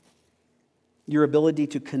 Your ability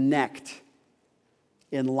to connect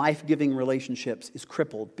in life-giving relationships is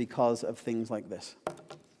crippled because of things like this.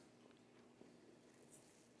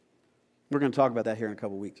 We're going to talk about that here in a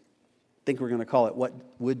couple weeks. I think we're going to call it, What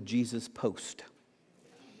Would Jesus Post?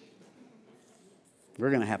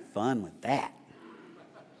 We're going to have fun with that.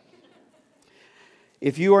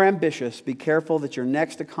 If you are ambitious, be careful that your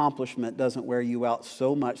next accomplishment doesn't wear you out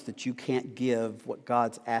so much that you can't give what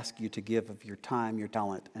God's asked you to give of your time, your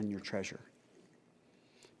talent, and your treasure.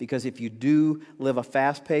 Because if you do live a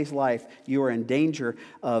fast-paced life, you are in danger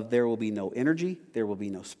of there will be no energy, there will be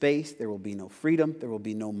no space, there will be no freedom, there will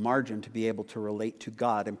be no margin to be able to relate to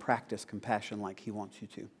God and practice compassion like He wants you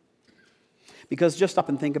to. Because just stop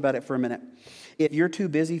and think about it for a minute. If you're too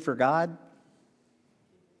busy for God,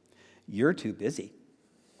 you're too busy.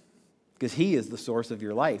 Because He is the source of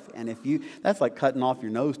your life. And that's like cutting off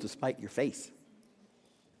your nose to spite your face.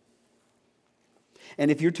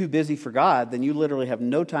 And if you're too busy for God, then you literally have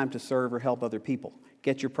no time to serve or help other people.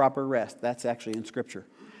 Get your proper rest. That's actually in Scripture.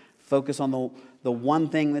 Focus on the one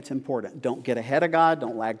thing that's important. Don't get ahead of God.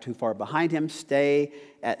 Don't lag too far behind Him. Stay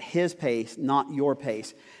at His pace, not your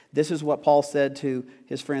pace. This is what Paul said to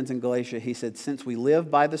his friends in Galatia. He said, since we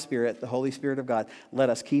live by the Spirit, the Holy Spirit of God, let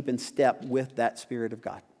us keep in step with that Spirit of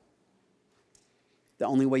God. The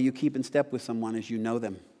only way you keep in step with someone is you know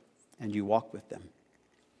them and you walk with them.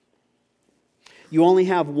 You only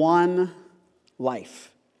have one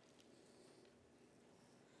life.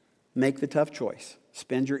 Make the tough choice.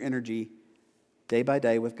 Spend your energy day by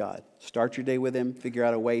day with God. Start your day with Him. Figure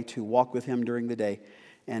out a way to walk with Him during the day.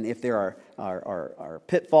 And if there are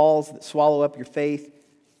pitfalls that swallow up your faith,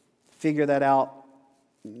 figure that out.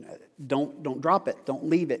 Don't drop it. Don't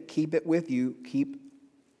leave it. Keep it with you. Keep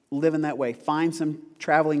living that way. Find some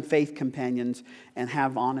traveling faith companions and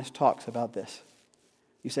have honest talks about this.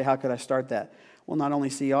 You say, how could I start that? Well, not only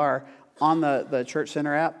CR, on the Church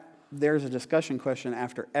Center app, there's a discussion question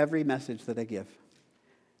after every message that I give.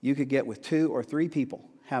 You could get with 2 or 3 people,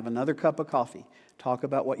 have another cup of coffee, talk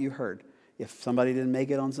about what you heard. If somebody didn't make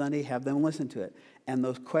it on Sunday, have them listen to it. And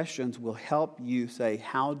those questions will help you say,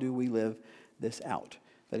 how do we live this out?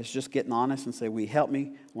 That is just getting honest and say, will you help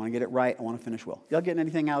me? I want to get it right. I want to finish well. Y'all getting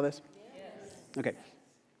anything out of this? Yes. Okay.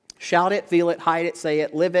 Shout it, feel it, hide it, say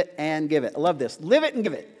it, live it, and give it. I love this. Live it and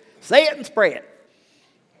give it. Say it and spray it.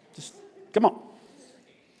 Just, come on.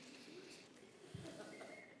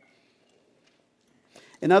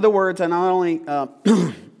 In other words, I not only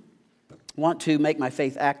want to make my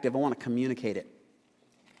faith active, I want to communicate it.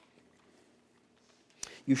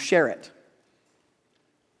 You share it.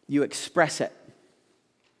 You express it.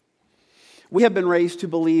 We have been raised to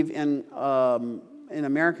believe in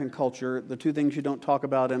American culture, the 2 things you don't talk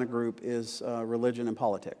about in a group is religion and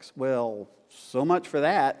politics. Well, so much for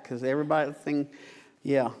that, because everybody thinks,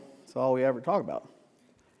 yeah, that's all we ever talk about.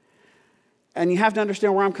 And you have to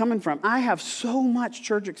understand where I'm coming from. I have so much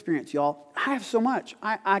church experience, y'all. I have so much.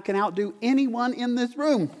 I can outdo anyone in this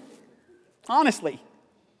room, honestly.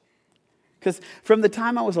 Because from the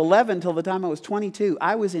time I was 11 till the time I was 22,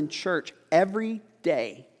 I was in church every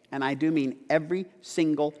day. And I do mean every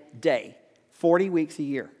single day. 40 weeks a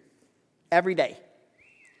year. Every day.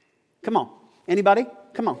 Come on. Anybody?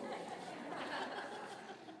 Come on.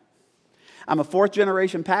 I'm a 4th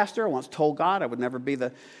generation pastor. I once told God I would never be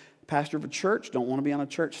the pastor of a church. Don't want to be on a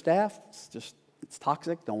church staff. It's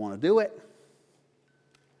toxic. Don't want to do it.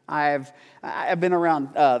 I've been around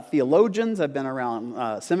theologians. I've been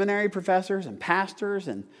around seminary professors and pastors,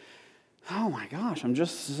 and oh my gosh, I'm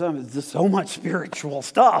just so much spiritual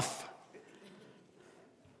stuff.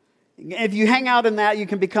 If you hang out in that, you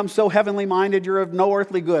can become so heavenly minded, you're of no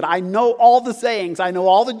earthly good. I know all the sayings. I know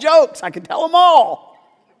all the jokes. I can tell them all.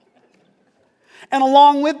 And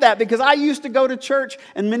along with that, because I used to go to church,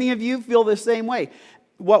 and many of you feel the same way,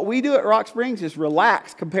 what we do at Rock Springs is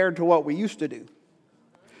relaxed compared to what we used to do.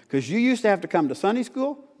 Because you used to have to come to Sunday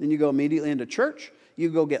school, then you go immediately into church, you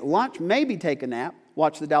go get lunch, maybe take a nap,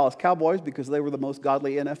 watch the Dallas Cowboys because they were the most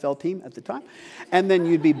godly NFL team at the time. And then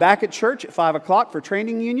you'd be back at church at 5 o'clock for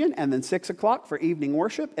training union, and then 6 o'clock for evening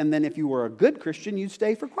worship. And then if you were a good Christian, you'd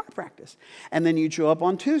stay for choir practice. And then you'd show up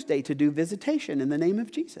on Tuesday to do visitation in the name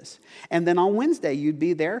of Jesus. And then on Wednesday, you'd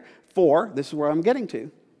be there for, this is where I'm getting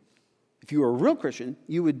to, if you were a real Christian,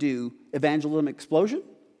 you would do Evangelism Explosion,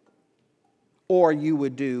 or you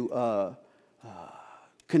would do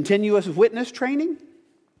continuous witness training.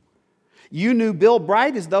 You knew Bill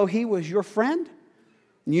Bright as though he was your friend.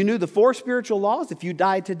 You knew the 4 spiritual laws. If you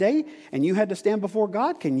died today and you had to stand before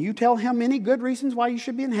God, can you tell him any good reasons why you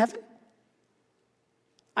should be in heaven?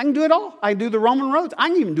 I can do it all. I can do the Roman roads. I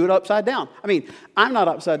can even do it upside down. I mean, I'm not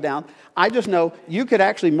upside down. I just know you could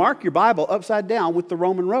actually mark your Bible upside down with the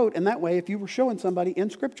Roman road. And that way, if you were showing somebody in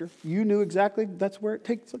Scripture, you knew exactly that's where it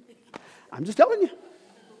takes them. I'm just telling you.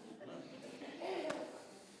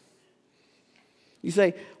 You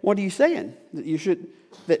say, what are you saying? That you should,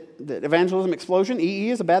 that evangelism explosion,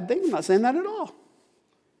 EE is a bad thing? I'm not saying that at all.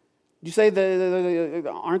 You say,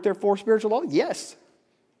 aren't there 4 spiritual laws? Yes.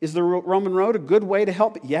 Is the Roman road a good way to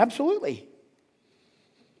help? Yeah, absolutely.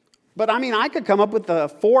 But I mean, I could come up with the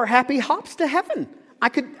 4 happy hops to heaven.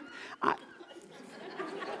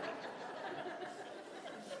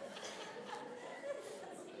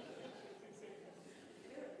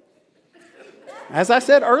 As I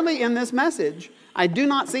said early in this message, I do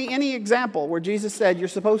not see any example where Jesus said you're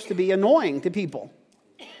supposed to be annoying to people.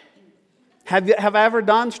 Have I ever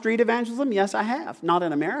done street evangelism? Yes, I have. Not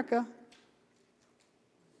in America.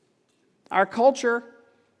 Our culture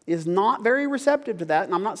is not very receptive to that,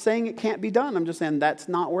 and I'm not saying it can't be done. I'm just saying that's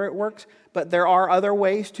not where it works. But there are other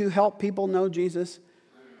ways to help people know Jesus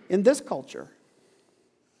in this culture.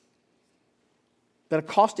 That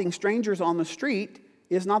accosting strangers on the street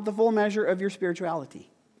is not the full measure of your spirituality.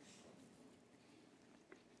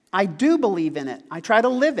 I do believe in it. I try to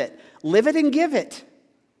live it. Live it and give it.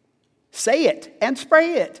 Say it and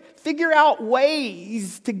spray it. Figure out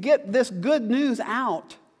ways to get this good news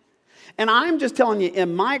out. And I'm just telling you,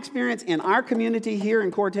 in my experience, in our community here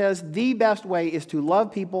in Cortez, the best way is to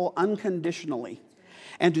love people unconditionally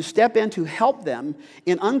and to step in to help them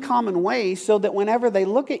in uncommon ways so that whenever they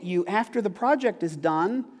look at you after the project is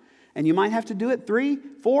done, and you might have to do it 3,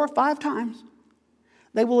 4, 5 times,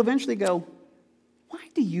 they will eventually go, why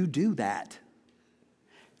do you do that?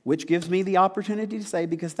 Which gives me the opportunity to say,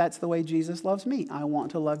 because that's the way Jesus loves me. I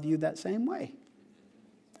want to love you that same way.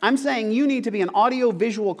 I'm saying you need to be an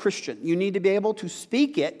audio-visual Christian. You need to be able to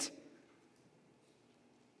speak it.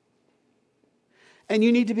 And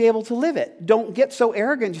you need to be able to live it. Don't get so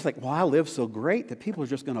arrogant, just like, well, I live so great that people are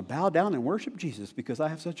just going to bow down and worship Jesus because I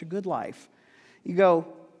have such a good life. You go,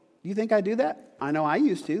 you think I do that? I know I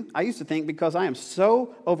used to. I used to think because I am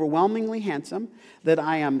so overwhelmingly handsome that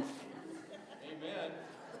I am... Amen.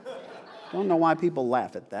 Don't know why people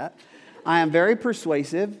laugh at that. I am very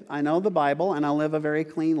persuasive. I know the Bible, and I live a very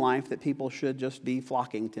clean life that people should just be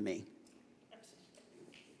flocking to me.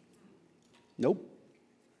 Nope.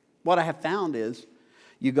 What I have found is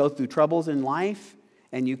you go through troubles in life,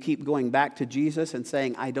 and you keep going back to Jesus and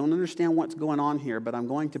saying, I don't understand what's going on here, but I'm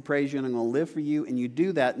going to praise you and I'm going to live for you. And you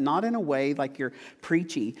do that not in a way like you're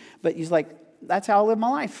preachy, but he's like, that's how I live my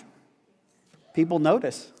life. People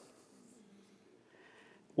notice.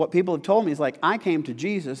 What people have told me is like, I came to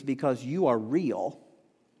Jesus because you are real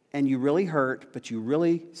and you really hurt, but you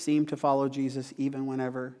really seem to follow Jesus even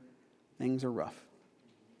whenever things are rough.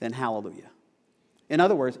 Then hallelujah. In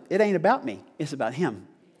other words, it ain't about me, it's about him.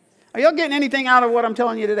 Are y'all getting anything out of what I'm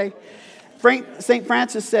telling you today? St.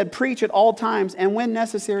 Francis said, preach at all times, and when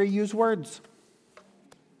necessary, use words.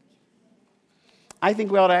 I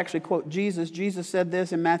think we ought to actually quote Jesus. Jesus said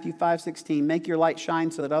this in Matthew 5:16, make your light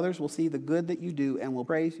shine so that others will see the good that you do and will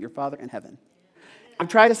praise your Father in heaven. I've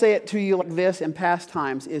tried to say it to you like this in past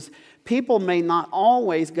times, is people may not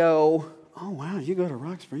always go, oh, wow, you go to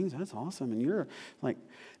Rock Springs, that's awesome, and you're like...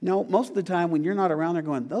 No, most of the time when you're not around, they're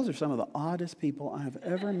going, those are some of the oddest people I have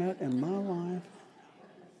ever met in my life.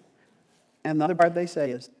 And the other part they say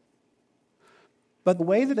is, but the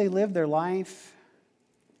way that they live their life,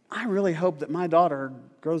 I really hope that my daughter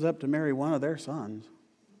grows up to marry one of their sons.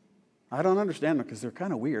 I don't understand them because they're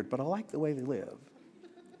kind of weird, but I like the way they live.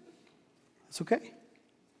 It's okay.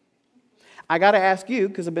 I got to ask you,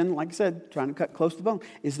 because I've been, like I said, trying to cut close to the bone.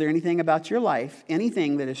 Is there anything about your life,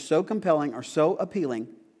 anything that is so compelling or so appealing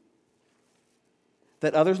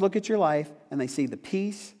that others look at your life and they see the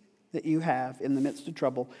peace that you have in the midst of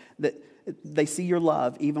trouble, that they see your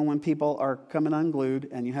love even when people are coming unglued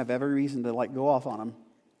and you have every reason to like go off on them?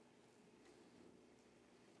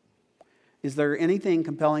 Is there anything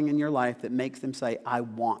compelling in your life that makes them say, I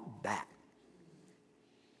want that?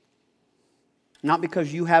 Not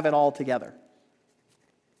because you have it all together,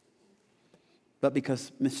 but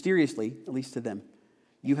because mysteriously, at least to them,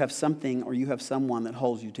 you have something or you have someone that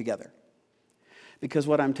holds you together. Because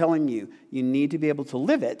what I'm telling you, you need to be able to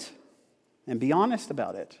live it and be honest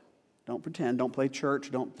about it. Don't pretend, don't play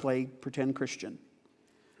church, don't play pretend Christian.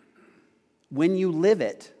 When you live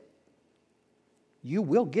it, you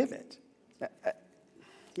will give it.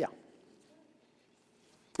 Yeah.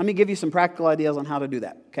 Let me give you some practical ideas on how to do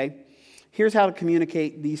that, okay? Here's how to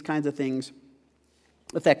communicate these kinds of things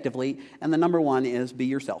effectively. And the number one is be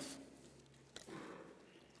yourself.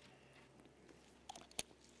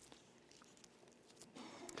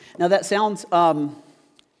 Now that sounds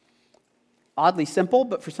oddly simple,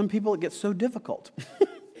 but for some people it gets so difficult.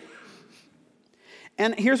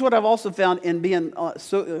 And here's what I've also found in being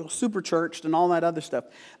super churched and all that other stuff.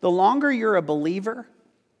 The longer you're a believer,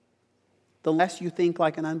 the less you think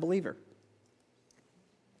like an unbeliever.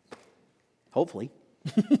 Hopefully.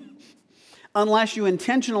 unless you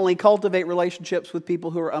intentionally cultivate relationships with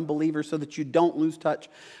people who are unbelievers so that you don't lose touch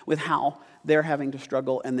with how they're having to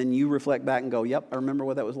struggle, and then you reflect back and go, yep, I remember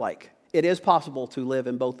what that was like. It is possible to live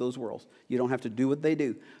in both those worlds. You don't have to do what they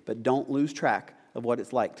do, but don't lose track of what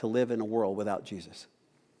it's like to live in a world without Jesus.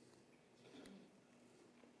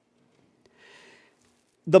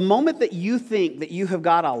 The moment that you think that you have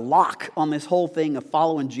got a lock on this whole thing of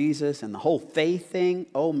following Jesus and the whole faith thing,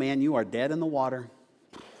 oh man, you are dead in the water.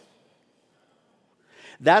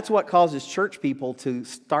 That's what causes church people to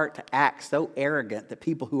start to act so arrogant that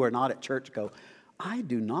people who are not at church go, I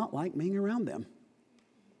do not like being around them.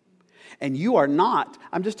 And you are not,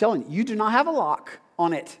 I'm just telling you, you do not have a lock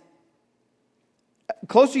on it. The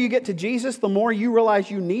closer you get to Jesus, the more you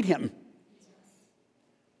realize you need him.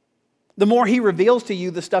 The more he reveals to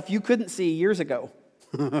you the stuff you couldn't see years ago.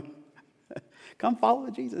 Come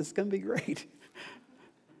follow Jesus. It's going to be great.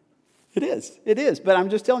 It is. But I'm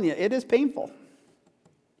just telling you, it is painful.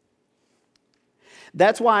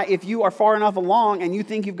 That's why if you are far enough along and you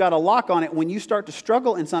think you've got a lock on it, when you start to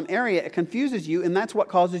struggle in some area, it confuses you, and that's what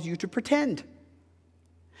causes you to pretend.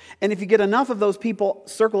 And if you get enough of those people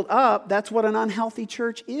circled up, that's what an unhealthy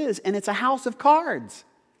church is, and it's a house of cards.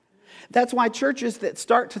 That's why churches that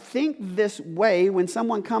start to think this way, when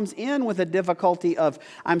someone comes in with a difficulty of,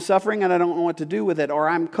 I'm suffering and I don't know what to do with it, or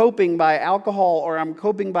I'm coping by alcohol, or I'm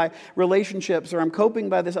coping by relationships, or I'm coping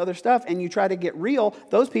by this other stuff, and you try to get real,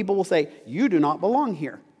 those people will say, you do not belong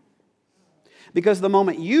here. Because the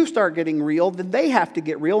moment you start getting real, then they have to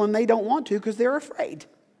get real, and they don't want to because they're afraid.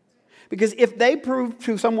 Because if they prove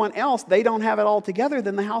to someone else they don't have it all together,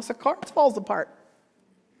 then the house of cards falls apart.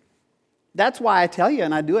 That's why I tell you,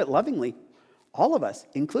 and I do it lovingly, all of us,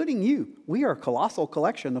 including you, we are a colossal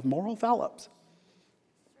collection of moral foul-ups.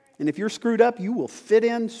 And if you're screwed up, you will fit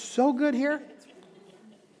in so good here.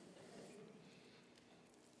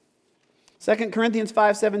 2 Corinthians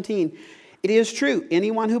 5:17, it is true,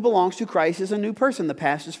 anyone who belongs to Christ is a new person. The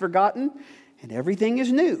past is forgotten, and everything is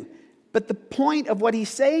new. But the point of what he's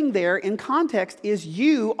saying there in context is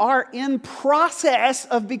you are in process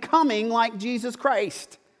of becoming like Jesus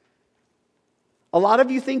Christ. A lot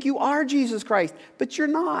of you think you are Jesus Christ, but you're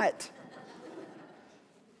not.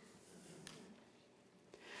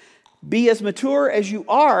 Be as mature as you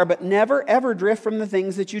are, but never ever drift from the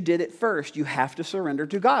things that you did at first. You have to surrender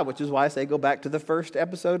to God, which is why I say go back to the first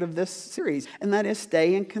episode of this series, and that is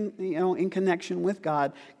stay in connection with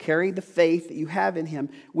God. Carry the faith that you have in him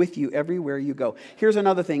with you everywhere you go. Here's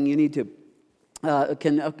another thing you need to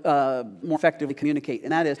more effectively communicate,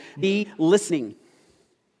 and that is be listening.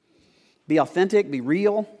 Be authentic, be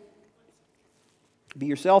real, be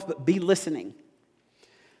yourself, but be listening.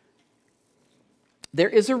 There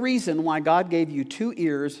is a reason why God gave you 2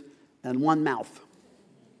 ears and 1 mouth.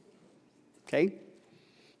 Okay?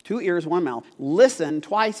 2 ears, 1 mouth. Listen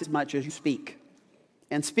twice as much as you speak.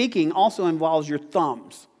 And speaking also involves your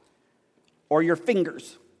thumbs or your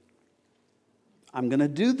fingers. I'm going to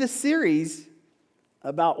do this series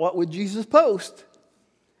about what would Jesus post.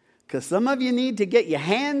 Because some of you need to get your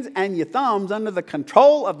hands and your thumbs under the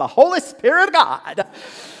control of the Holy Spirit of God.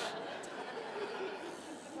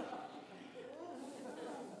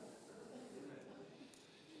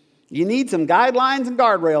 You need some guidelines and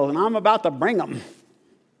guardrails, and I'm about to bring them.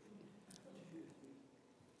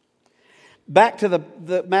 Back to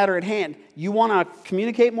the matter at hand. You want to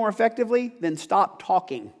communicate more effectively? Then stop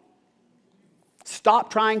talking.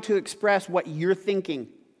 Stop trying to express what you're thinking.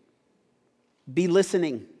 Be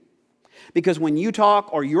listening. Because when you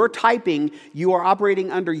talk or you're typing, you are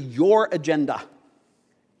operating under your agenda.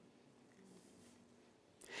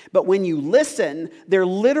 But when you listen, they're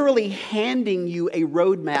literally handing you a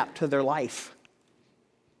roadmap to their life.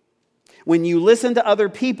 When you listen to other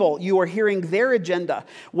people, you are hearing their agenda.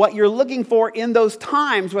 What you're looking for in those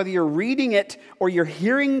times, whether you're reading it or you're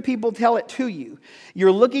hearing people tell it to you,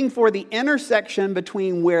 you're looking for the intersection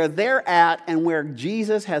between where they're at and where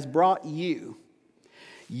Jesus has brought you.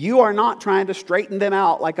 You are not trying to straighten them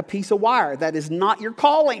out like a piece of wire. That is not your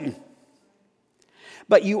calling.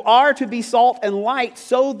 But you are to be salt and light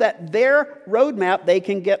so that their roadmap, they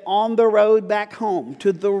can get on the road back home,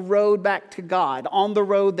 to the road back to God, on the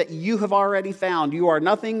road that you have already found. You are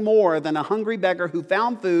nothing more than a hungry beggar who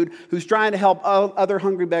found food, who's trying to help other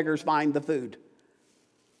hungry beggars find the food.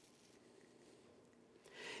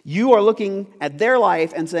 You are looking at their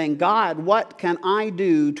life and saying, God, what can I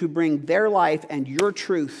do to bring their life and your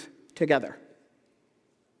truth together?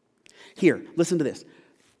 Here, listen to this.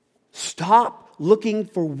 Stop looking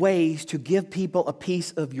for ways to give people a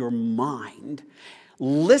piece of your mind.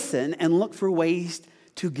 Listen and look for ways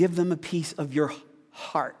to give them a piece of your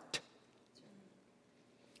heart.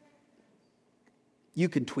 You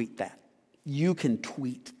can tweet that. You can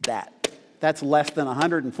tweet that. That's less than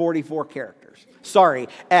 144 characters. Sorry,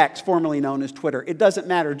 X, formerly known as Twitter. It doesn't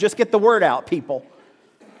matter. Just get the word out, people.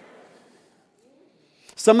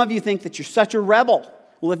 Some of you think that you're such a rebel.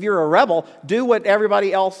 Well, if you're a rebel, do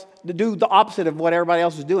the opposite of what everybody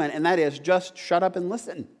else is doing, and that is just shut up and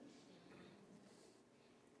listen.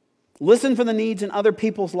 Listen for the needs in other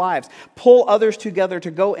people's lives. Pull others together to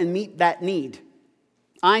go and meet that need.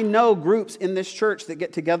 I know groups in this church that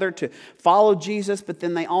get together to follow Jesus, but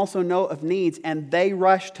then they also know of needs, and they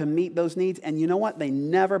rush to meet those needs. And you know what? They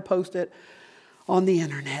never post it on the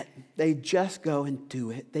internet. They just go and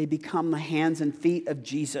do it. They become the hands and feet of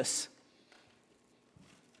Jesus,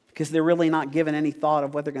 because they're really not given any thought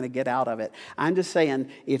of what they're going to get out of it. I'm just saying,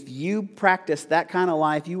 if you practice that kind of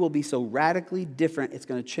life, you will be so radically different, it's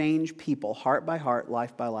going to change people heart by heart,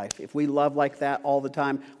 life by life. If we love like that all the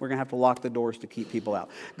time, we're going to have to lock the doors to keep people out.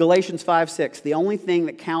 Galatians 5:6, the only thing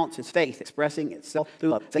that counts is faith, expressing itself through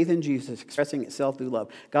love. Faith in Jesus, expressing itself through love.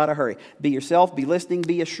 Gotta hurry. Be yourself, be listening,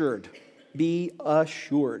 be assured. Be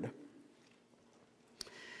assured.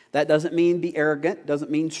 That doesn't mean be arrogant,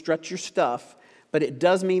 doesn't mean strut your stuff. But it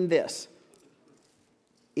does mean this.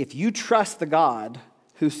 If you trust the God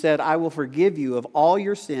who said, I will forgive you of all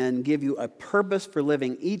your sin, give you a purpose for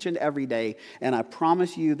living each and every day, and I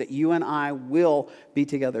promise you that you and I will be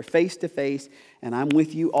together face to face, and I'm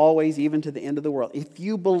with you always, even to the end of the world. If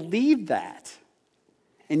you believe that,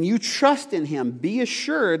 and you trust in Him, be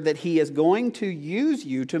assured that He is going to use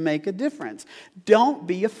you to make a difference. Don't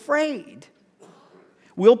be afraid.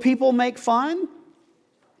 Will people make fun?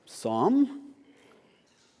 Some.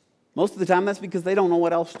 Most of the time, that's because they don't know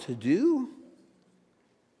what else to do.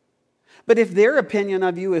 But if their opinion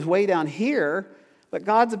of you is way down here, but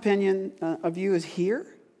God's opinion of you is here,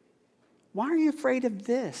 why are you afraid of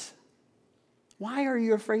this? Why are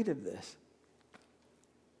you afraid of this?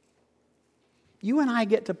 You and I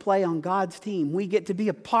get to play on God's team. We get to be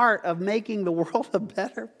a part of making the world a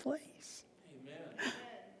better place.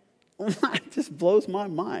 Amen. It just blows my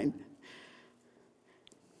mind.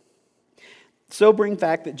 Sobering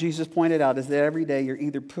fact that Jesus pointed out is that every day you're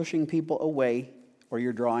either pushing people away or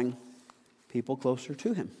you're drawing people closer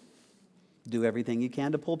to Him. Do everything you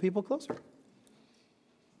can to pull people closer.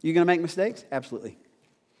 You going to make mistakes? Absolutely.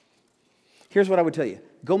 Here's what I would tell you.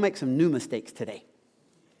 Go make some new mistakes today.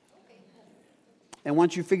 And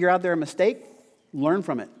once you figure out they're a mistake, learn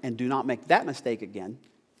from it and do not make that mistake again.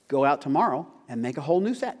 Go out tomorrow and make a whole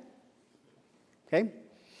new set. Okay?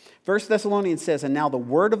 1 Thessalonians says, and now the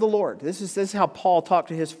word of the Lord. This is how Paul talked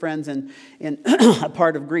to his friends in a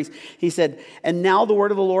part of Greece. He said, and now the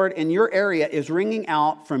word of the Lord in your area is ringing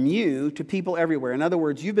out from you to people everywhere. In other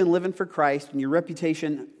words, you've been living for Christ, and your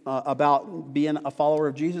reputation about being a follower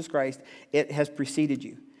of Jesus Christ, it has preceded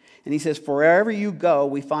you. And he says, wherever we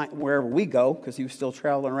go, because he was still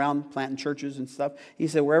traveling around planting churches and stuff, he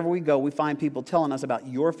said, wherever we go, we find people telling us about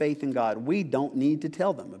your faith in God. We don't need to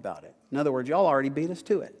tell them about it. In other words, y'all already beat us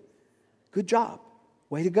to it. Good job.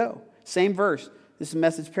 Way to go. Same verse. This is a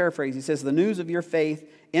Message paraphrase. He says, the news of your faith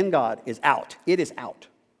in God is out. It is out.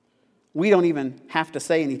 We don't even have to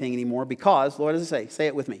say anything anymore because, what does it say? Say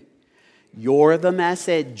it with me. You're the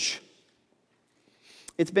message.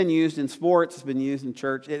 It's been used in sports. It's been used in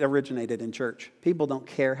church. It originated in church. People don't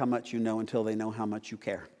care how much you know until they know how much you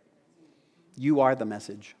care. You are the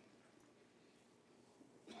message.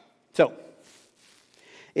 So,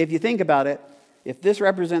 if you think about it, if this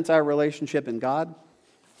represents our relationship in God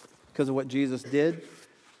because of what Jesus did,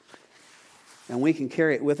 and we can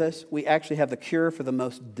carry it with us, we actually have the cure for the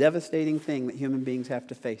most devastating thing that human beings have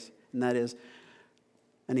to face, and that is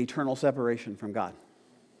an eternal separation from God.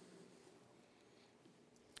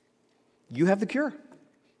 You have the cure.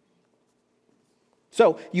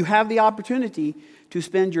 So you have the opportunity to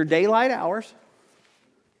spend your daylight hours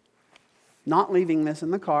not leaving this in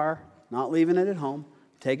the car, not leaving it at home,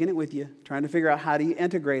 taking it with you, trying to figure out how do you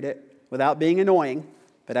integrate it without being annoying,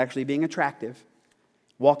 but actually being attractive,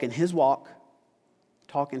 walking His walk,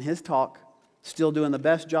 talking His talk, still doing the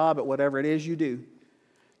best job at whatever it is you do,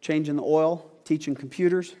 changing the oil, teaching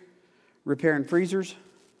computers, repairing freezers,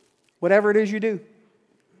 whatever it is you do.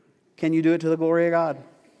 Can you do it to the glory of God?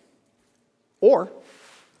 Or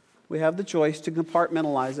we have the choice to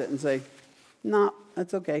compartmentalize it and say, no,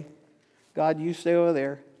 that's okay. God, you stay over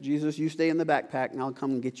there. Jesus, you stay in the backpack, and I'll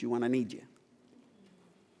come and get you when I need you.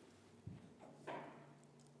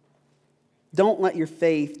 Don't let your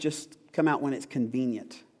faith just come out when it's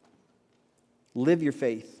convenient. Live your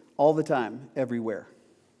faith all the time, everywhere.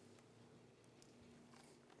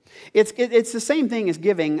 It's the same thing as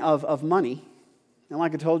giving of money. And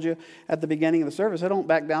like I told you at the beginning of the service, I don't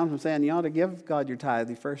back down from saying you ought to give God your tithe,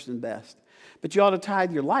 your first and best. But you ought to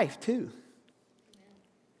tithe your life too.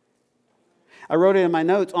 I wrote it in my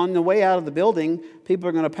notes, on the way out of the building, people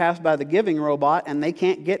are going to pass by the giving robot and they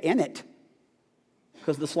can't get in it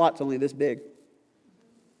because the slot's only this big.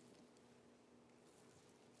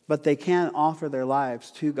 But they can offer their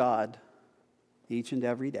lives to God each and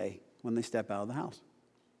every day when they step out of the house.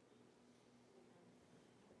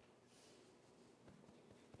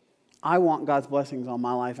 I want God's blessings on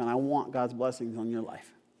my life, and I want God's blessings on your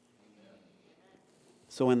life.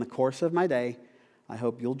 So in the course of my day, I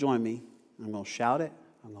hope you'll join me. I'm going to shout it.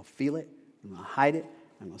 I'm going to feel it. I'm going to hide it.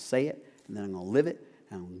 I'm going to say it. And then I'm going to live it.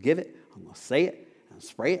 And I'm going to give it. I'm going to say it. And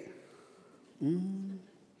spray it. And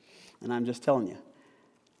I'm just telling you,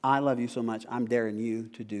 I love you so much, I'm daring you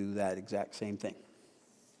to do that exact same thing.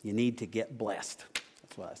 You need to get blessed.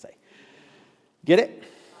 That's what I say. Get it?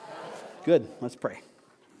 Good. Let's pray.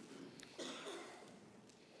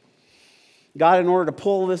 God, in order to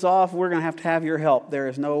pull this off, we're going to have your help. There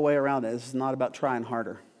is no way around it. This is not about trying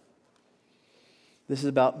harder. This is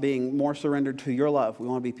about being more surrendered to your love. We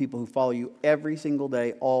want to be people who follow you every single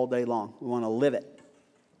day, all day long. We want to live it.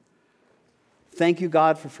 Thank you,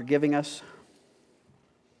 God, for forgiving us.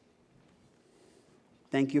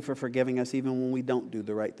 Thank you for forgiving us even when we don't do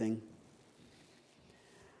the right thing.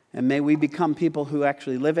 And may we become people who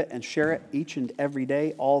actually live it and share it each and every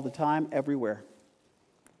day, all the time, everywhere.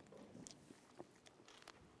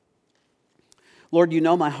 Lord, you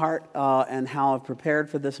know my heart and how I've prepared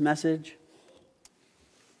for this message.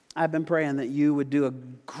 I've been praying that you would do a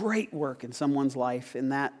great work in someone's life in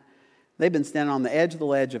that they've been standing on the edge of the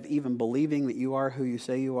ledge of even believing that you are who you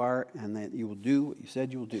say you are and that you will do what you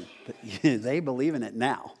said you will do. But they believe in it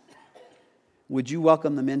now. Would you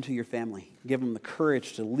welcome them into your family? Give them the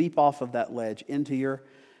courage to leap off of that ledge into your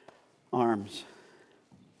arms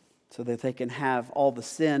so that they can have all the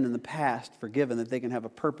sin in the past forgiven, that they can have a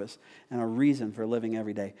purpose and a reason for living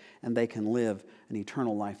every day, and they can live an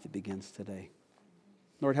eternal life that begins today.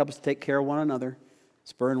 Lord, help us to take care of one another,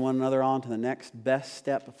 spurring one another on to the next best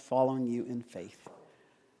step of following you in faith.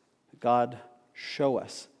 God, show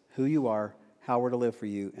us who you are, how we're to live for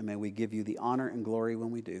you, and may we give you the honor and glory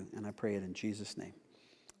when we do. And I pray it in Jesus' name.